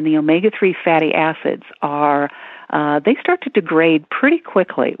flaxseed and the omega-3 fatty acids they start to degrade pretty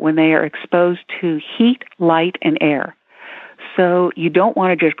quickly when they are exposed to heat, light, and air. So you don't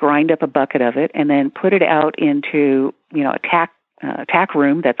want to just grind up a bucket of it and then put it out into, a tack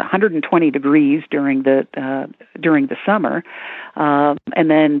room that's 120 degrees during the summer, and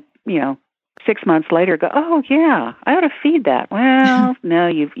then 6 months later go, oh yeah, I ought to feed that. Well, no,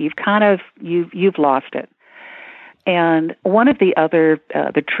 you've lost it. And one of the other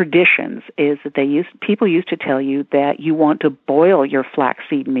the traditions is that people used to tell you that you want to boil your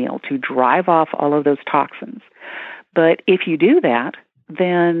flaxseed meal to drive off all of those toxins. But if you do that,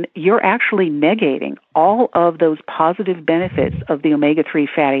 then you're actually negating all of those positive benefits of the omega-3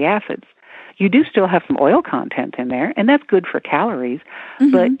 fatty acids. You do still have some oil content in there, and that's good for calories,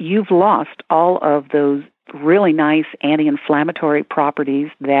 but you've lost all of those really nice anti-inflammatory properties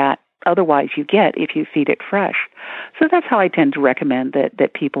that otherwise you get if you feed it fresh. So that's how I tend to recommend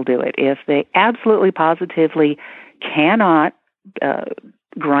that people do it. If they absolutely positively cannot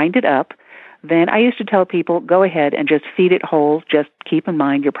grind it up, then I used to tell people, go ahead and just feed it whole. Just keep in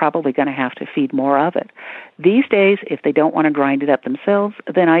mind you're probably going to have to feed more of it. These days, if they don't want to grind it up themselves,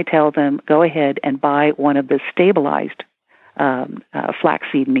 then I tell them, go ahead and buy one of the stabilized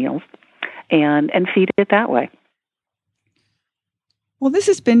flaxseed meals and feed it that way. Well, this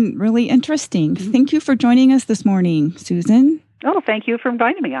has been really interesting. Thank you for joining us this morning, Susan. Oh, thank you for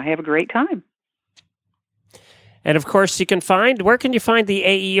inviting me. I have a great time. And of course, where can you find the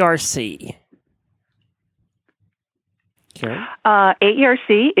AERC? Karen?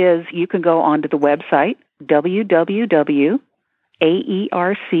 AERC is, you can go onto the website,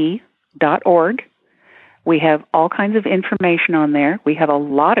 www.aerc.org. We have all kinds of information on there. We have a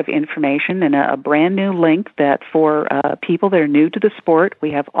lot of information and a brand new link that for people that are new to the sport, we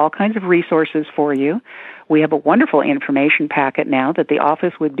have all kinds of resources for you. We have a wonderful information packet now that the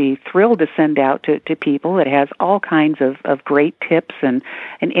office would be thrilled to send out to people that has all kinds of great tips and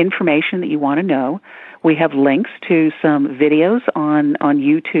information that you want to know. We have links to some videos on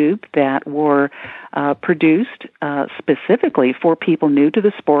YouTube that were produced specifically for people new to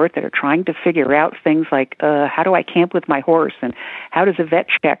the sport that are trying to figure out things like how do I camp with my horse, and how does a vet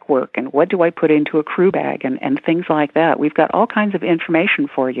check work, and what do I put into a crew bag, and things like that. We've got all kinds of information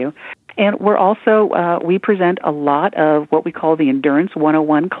for you. And we're also, we present a lot of what we call the Endurance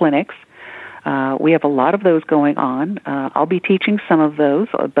 101 clinics. We have a lot of those going on. I'll be teaching some of those,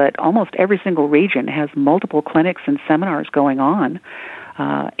 but almost every single region has multiple clinics and seminars going on.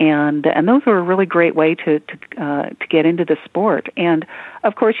 And those are a really great way to get into the sport. And,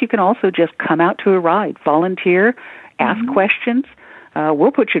 of course, you can also just come out to a ride, volunteer, ask questions.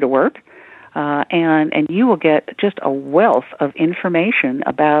 We'll put you to work. And you will get just a wealth of information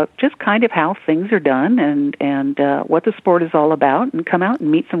about just kind of how things are done and what the sport is all about, and come out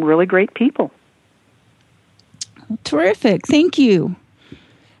and meet some really great people. Terrific. Thank you.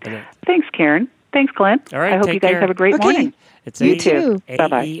 Thanks, Karen. Thanks, Glenn. All right, I hope you guys have a great morning. It's you too.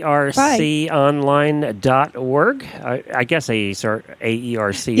 Bye-bye. AERConline.org. I guess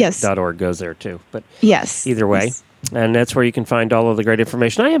AERC.org goes there too. But yes, either way. Yes. And that's where you can find all of the great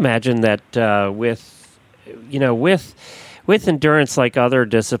information. I imagine that with endurance, like other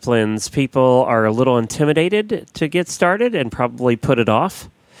disciplines, people are a little intimidated to get started and probably put it off.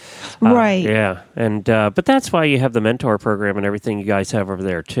 Right. Yeah. And but that's why you have the mentor program and everything you guys have over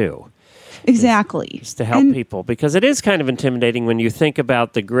there too. Exactly. Is to help people, because it is kind of intimidating when you think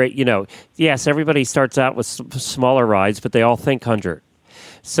about the great, yes, everybody starts out with smaller rides, but they all think 100.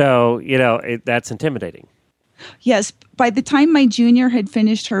 So, that's intimidating. Yes. By the time my junior had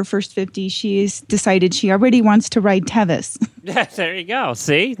finished her first 50, she's decided she already wants to ride Tevis. There you go.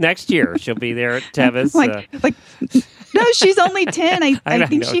 See, next year she'll be there at Tevis. No, she's only 10. I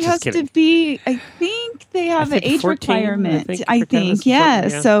think she has to be, think they have an age 14, requirement. I think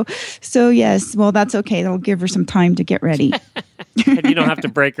yes. Yeah. So yes. Well, that's okay. That'll give her some time to get ready. And you don't have to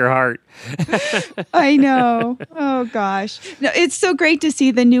break her heart. I know. Oh gosh. No, it's so great to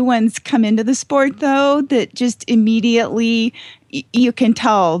see the new ones come into the sport, though. That just immediately you can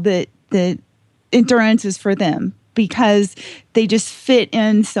tell that the endurance is for them, because they just fit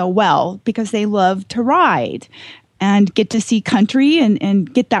in so well, because they love to ride and get to see country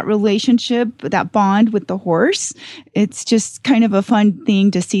and get that relationship, that bond with the horse. It's just kind of a fun thing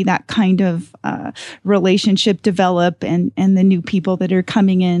to see that kind of relationship develop, and the new people that are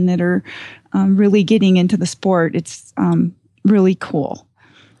coming in that are really getting into the sport. It's really cool.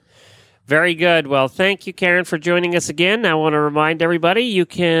 Very good. Well, thank you, Karen, for joining us again. I want to remind everybody you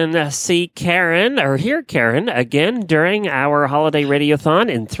can see Karen or hear Karen again during our holiday radiothon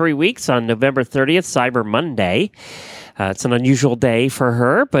in 3 weeks on November 30th, Cyber Monday. It's an unusual day for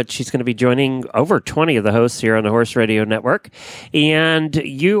her, but she's going to be joining over 20 of the hosts here on the Horse Radio Network. And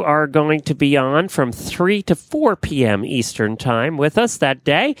you are going to be on from 3 to 4 p.m. Eastern Time with us that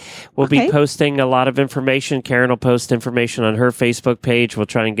day. We'll be posting a lot of information. Karen will post information on her Facebook page. We'll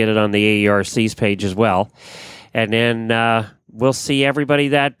try and get it on the AERC's page as well. And then we'll see everybody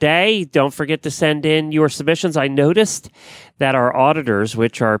that day. Don't forget to send in your submissions. I noticed that our auditors,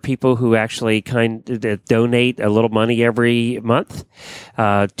 which are people who actually donate a little money every month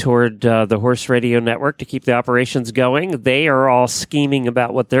toward the Horse Radio Network to keep the operations going, they are all scheming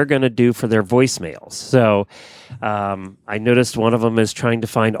about what they're going to do for their voicemails. So I noticed one of them is trying to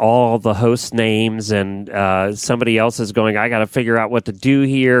find all the host names, and somebody else is going, I got to figure out what to do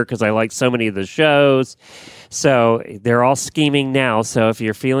here because I like so many of the shows. So they're all scheming now. So if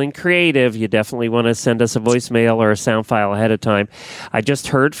you're feeling creative, you definitely want to send us a voicemail or a sound file ahead of time. I just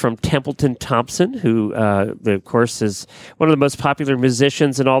heard from Templeton Thompson, who, of course, is one of the most popular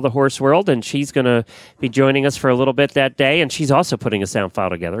musicians in all the horse world, and she's going to be joining us for a little bit that day. And she's also putting a sound file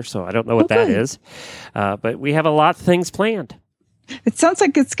together, so I don't know what that is. But we have a lot of things planned. It sounds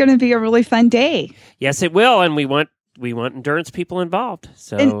like it's going to be a really fun day. Yes, it will, and we want endurance people involved.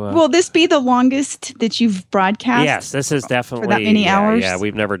 So, and will this be the longest that you've broadcast? Yes, this is definitely for that many hours. Yeah,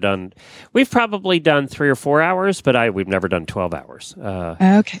 we've probably done 3 or 4 hours, but we've never done 12 hours.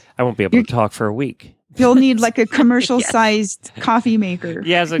 Okay, I won't be able to talk for a week. You'll need like a commercial-sized coffee maker.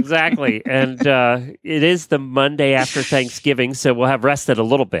 Yes, exactly. And it is the Monday after Thanksgiving, so we'll have rested a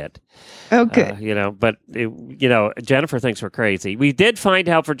little bit. Okay. But Jennifer thinks we're crazy. We did find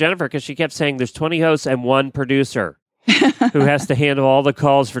help for Jennifer because she kept saying there's 20 hosts and one producer who has to handle all the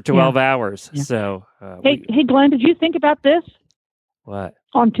calls for 12 hours. Yeah. So, hey, Glenn, did you think about this? What?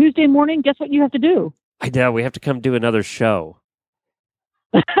 On Tuesday morning, guess what you have to do? I know. We have to come do another show.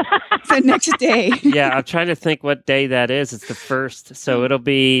 The next day. Yeah, I'm trying to think what day that is. It's the 1st, so it'll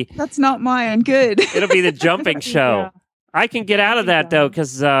be... That's not mine. Good. It'll be the jumping show. Yeah. I can get out of that, though,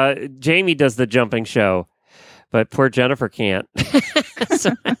 because Jamie does the jumping show, but poor Jennifer can't.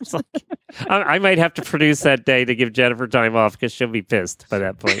 So I might have to produce that day to give Jennifer time off because she'll be pissed by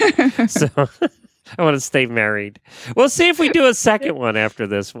that point. So I want to stay married. We'll see if we do a second one after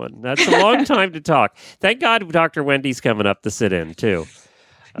this one. That's a long time to talk. Thank God Dr. Wendy's coming up to sit in, too.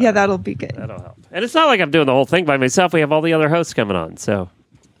 Yeah, that'll be good. That'll help. And it's not like I'm doing the whole thing by myself. We have all the other hosts coming on, so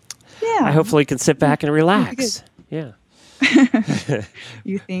I hopefully can sit back and relax. Yeah.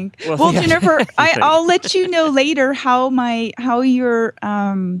 You think? Well, Jennifer, I'll let you know later how your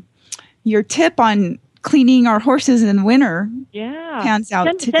tip on cleaning our horses in winter pans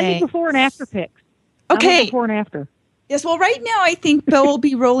out today. Send me before and after pics. Okay. Before and after. Yes, well, right now I think Bill will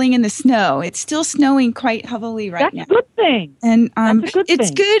be rolling in the snow. It's still snowing quite heavily right now. That's a good thing. And it's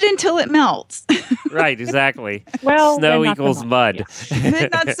good until it melts. Right, exactly. Well, snow equals mud.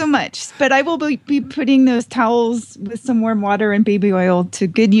 But not so much. But I will be putting those towels with some warm water and baby oil to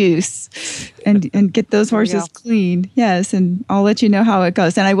good use and get those horses clean. Yes, and I'll let you know how it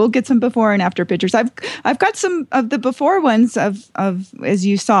goes. And I will get some before and after pictures. I've got some of the before ones of as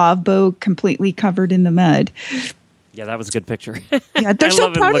you saw, Bo completely covered in the mud. Yeah, that was a good picture. Yeah, they're so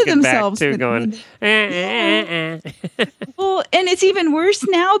proud of themselves. Too, going, Well, and it's even worse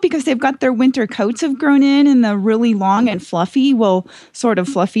now because they've got their winter coats have grown in and they're really long and fluffy. Well, sort of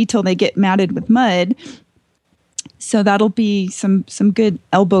fluffy till they get matted with mud. So that'll be some good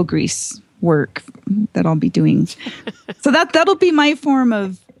elbow grease work that I'll be doing. So that'll be my form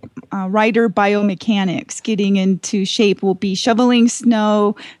of rider biomechanics. Getting into shape will be shoveling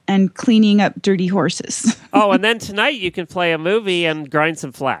snow and cleaning up dirty horses. Oh, and then tonight you can play a movie and grind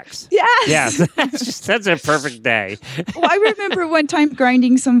some flax. Yes. That's a perfect day. Well, I remember one time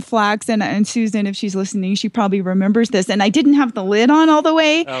grinding some flax, and Susan, if she's listening, she probably remembers this. And I didn't have the lid on all the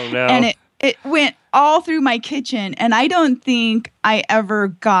way. Oh, no. It went all through my kitchen, and I don't think I ever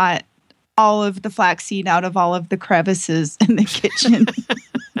got all of the flaxseed out of all of the crevices in the kitchen.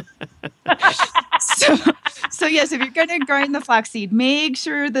 So yes, if you're going to grind the flaxseed, make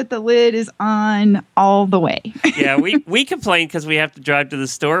sure that the lid is on all the way. Yeah, we complain because we have to drive to the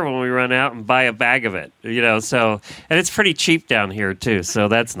store when we run out and buy a bag of it, so, and it's pretty cheap down here too, so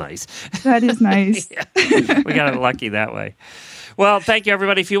that's nice. That is nice. Yeah, we got lucky that way. Well, thank you,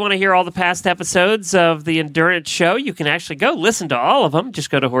 everybody. If you want to hear all the past episodes of the Endurance Show, you can actually go listen to all of them. Just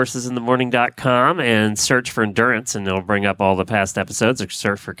go to horsesinthemorning.com and search for Endurance, and it'll bring up all the past episodes, or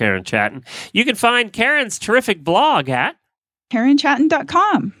search for Karen Chatton. You can find Karen's terrific blog at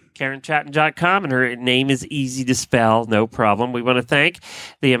KarenChatton.com. KarenChatton.com, and her name is easy to spell, no problem. We want to thank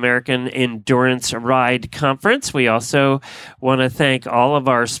the American Endurance Ride Conference. We also want to thank all of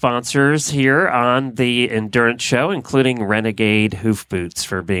our sponsors here on the Endurance Show, including Renegade Hoof Boots,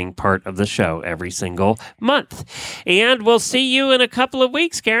 for being part of the show every single month. And we'll see you in a couple of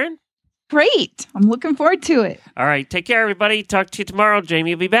weeks, Karen. Great. I'm looking forward to it. All right. Take care, everybody. Talk to you tomorrow.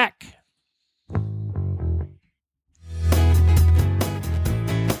 Jamie will be back.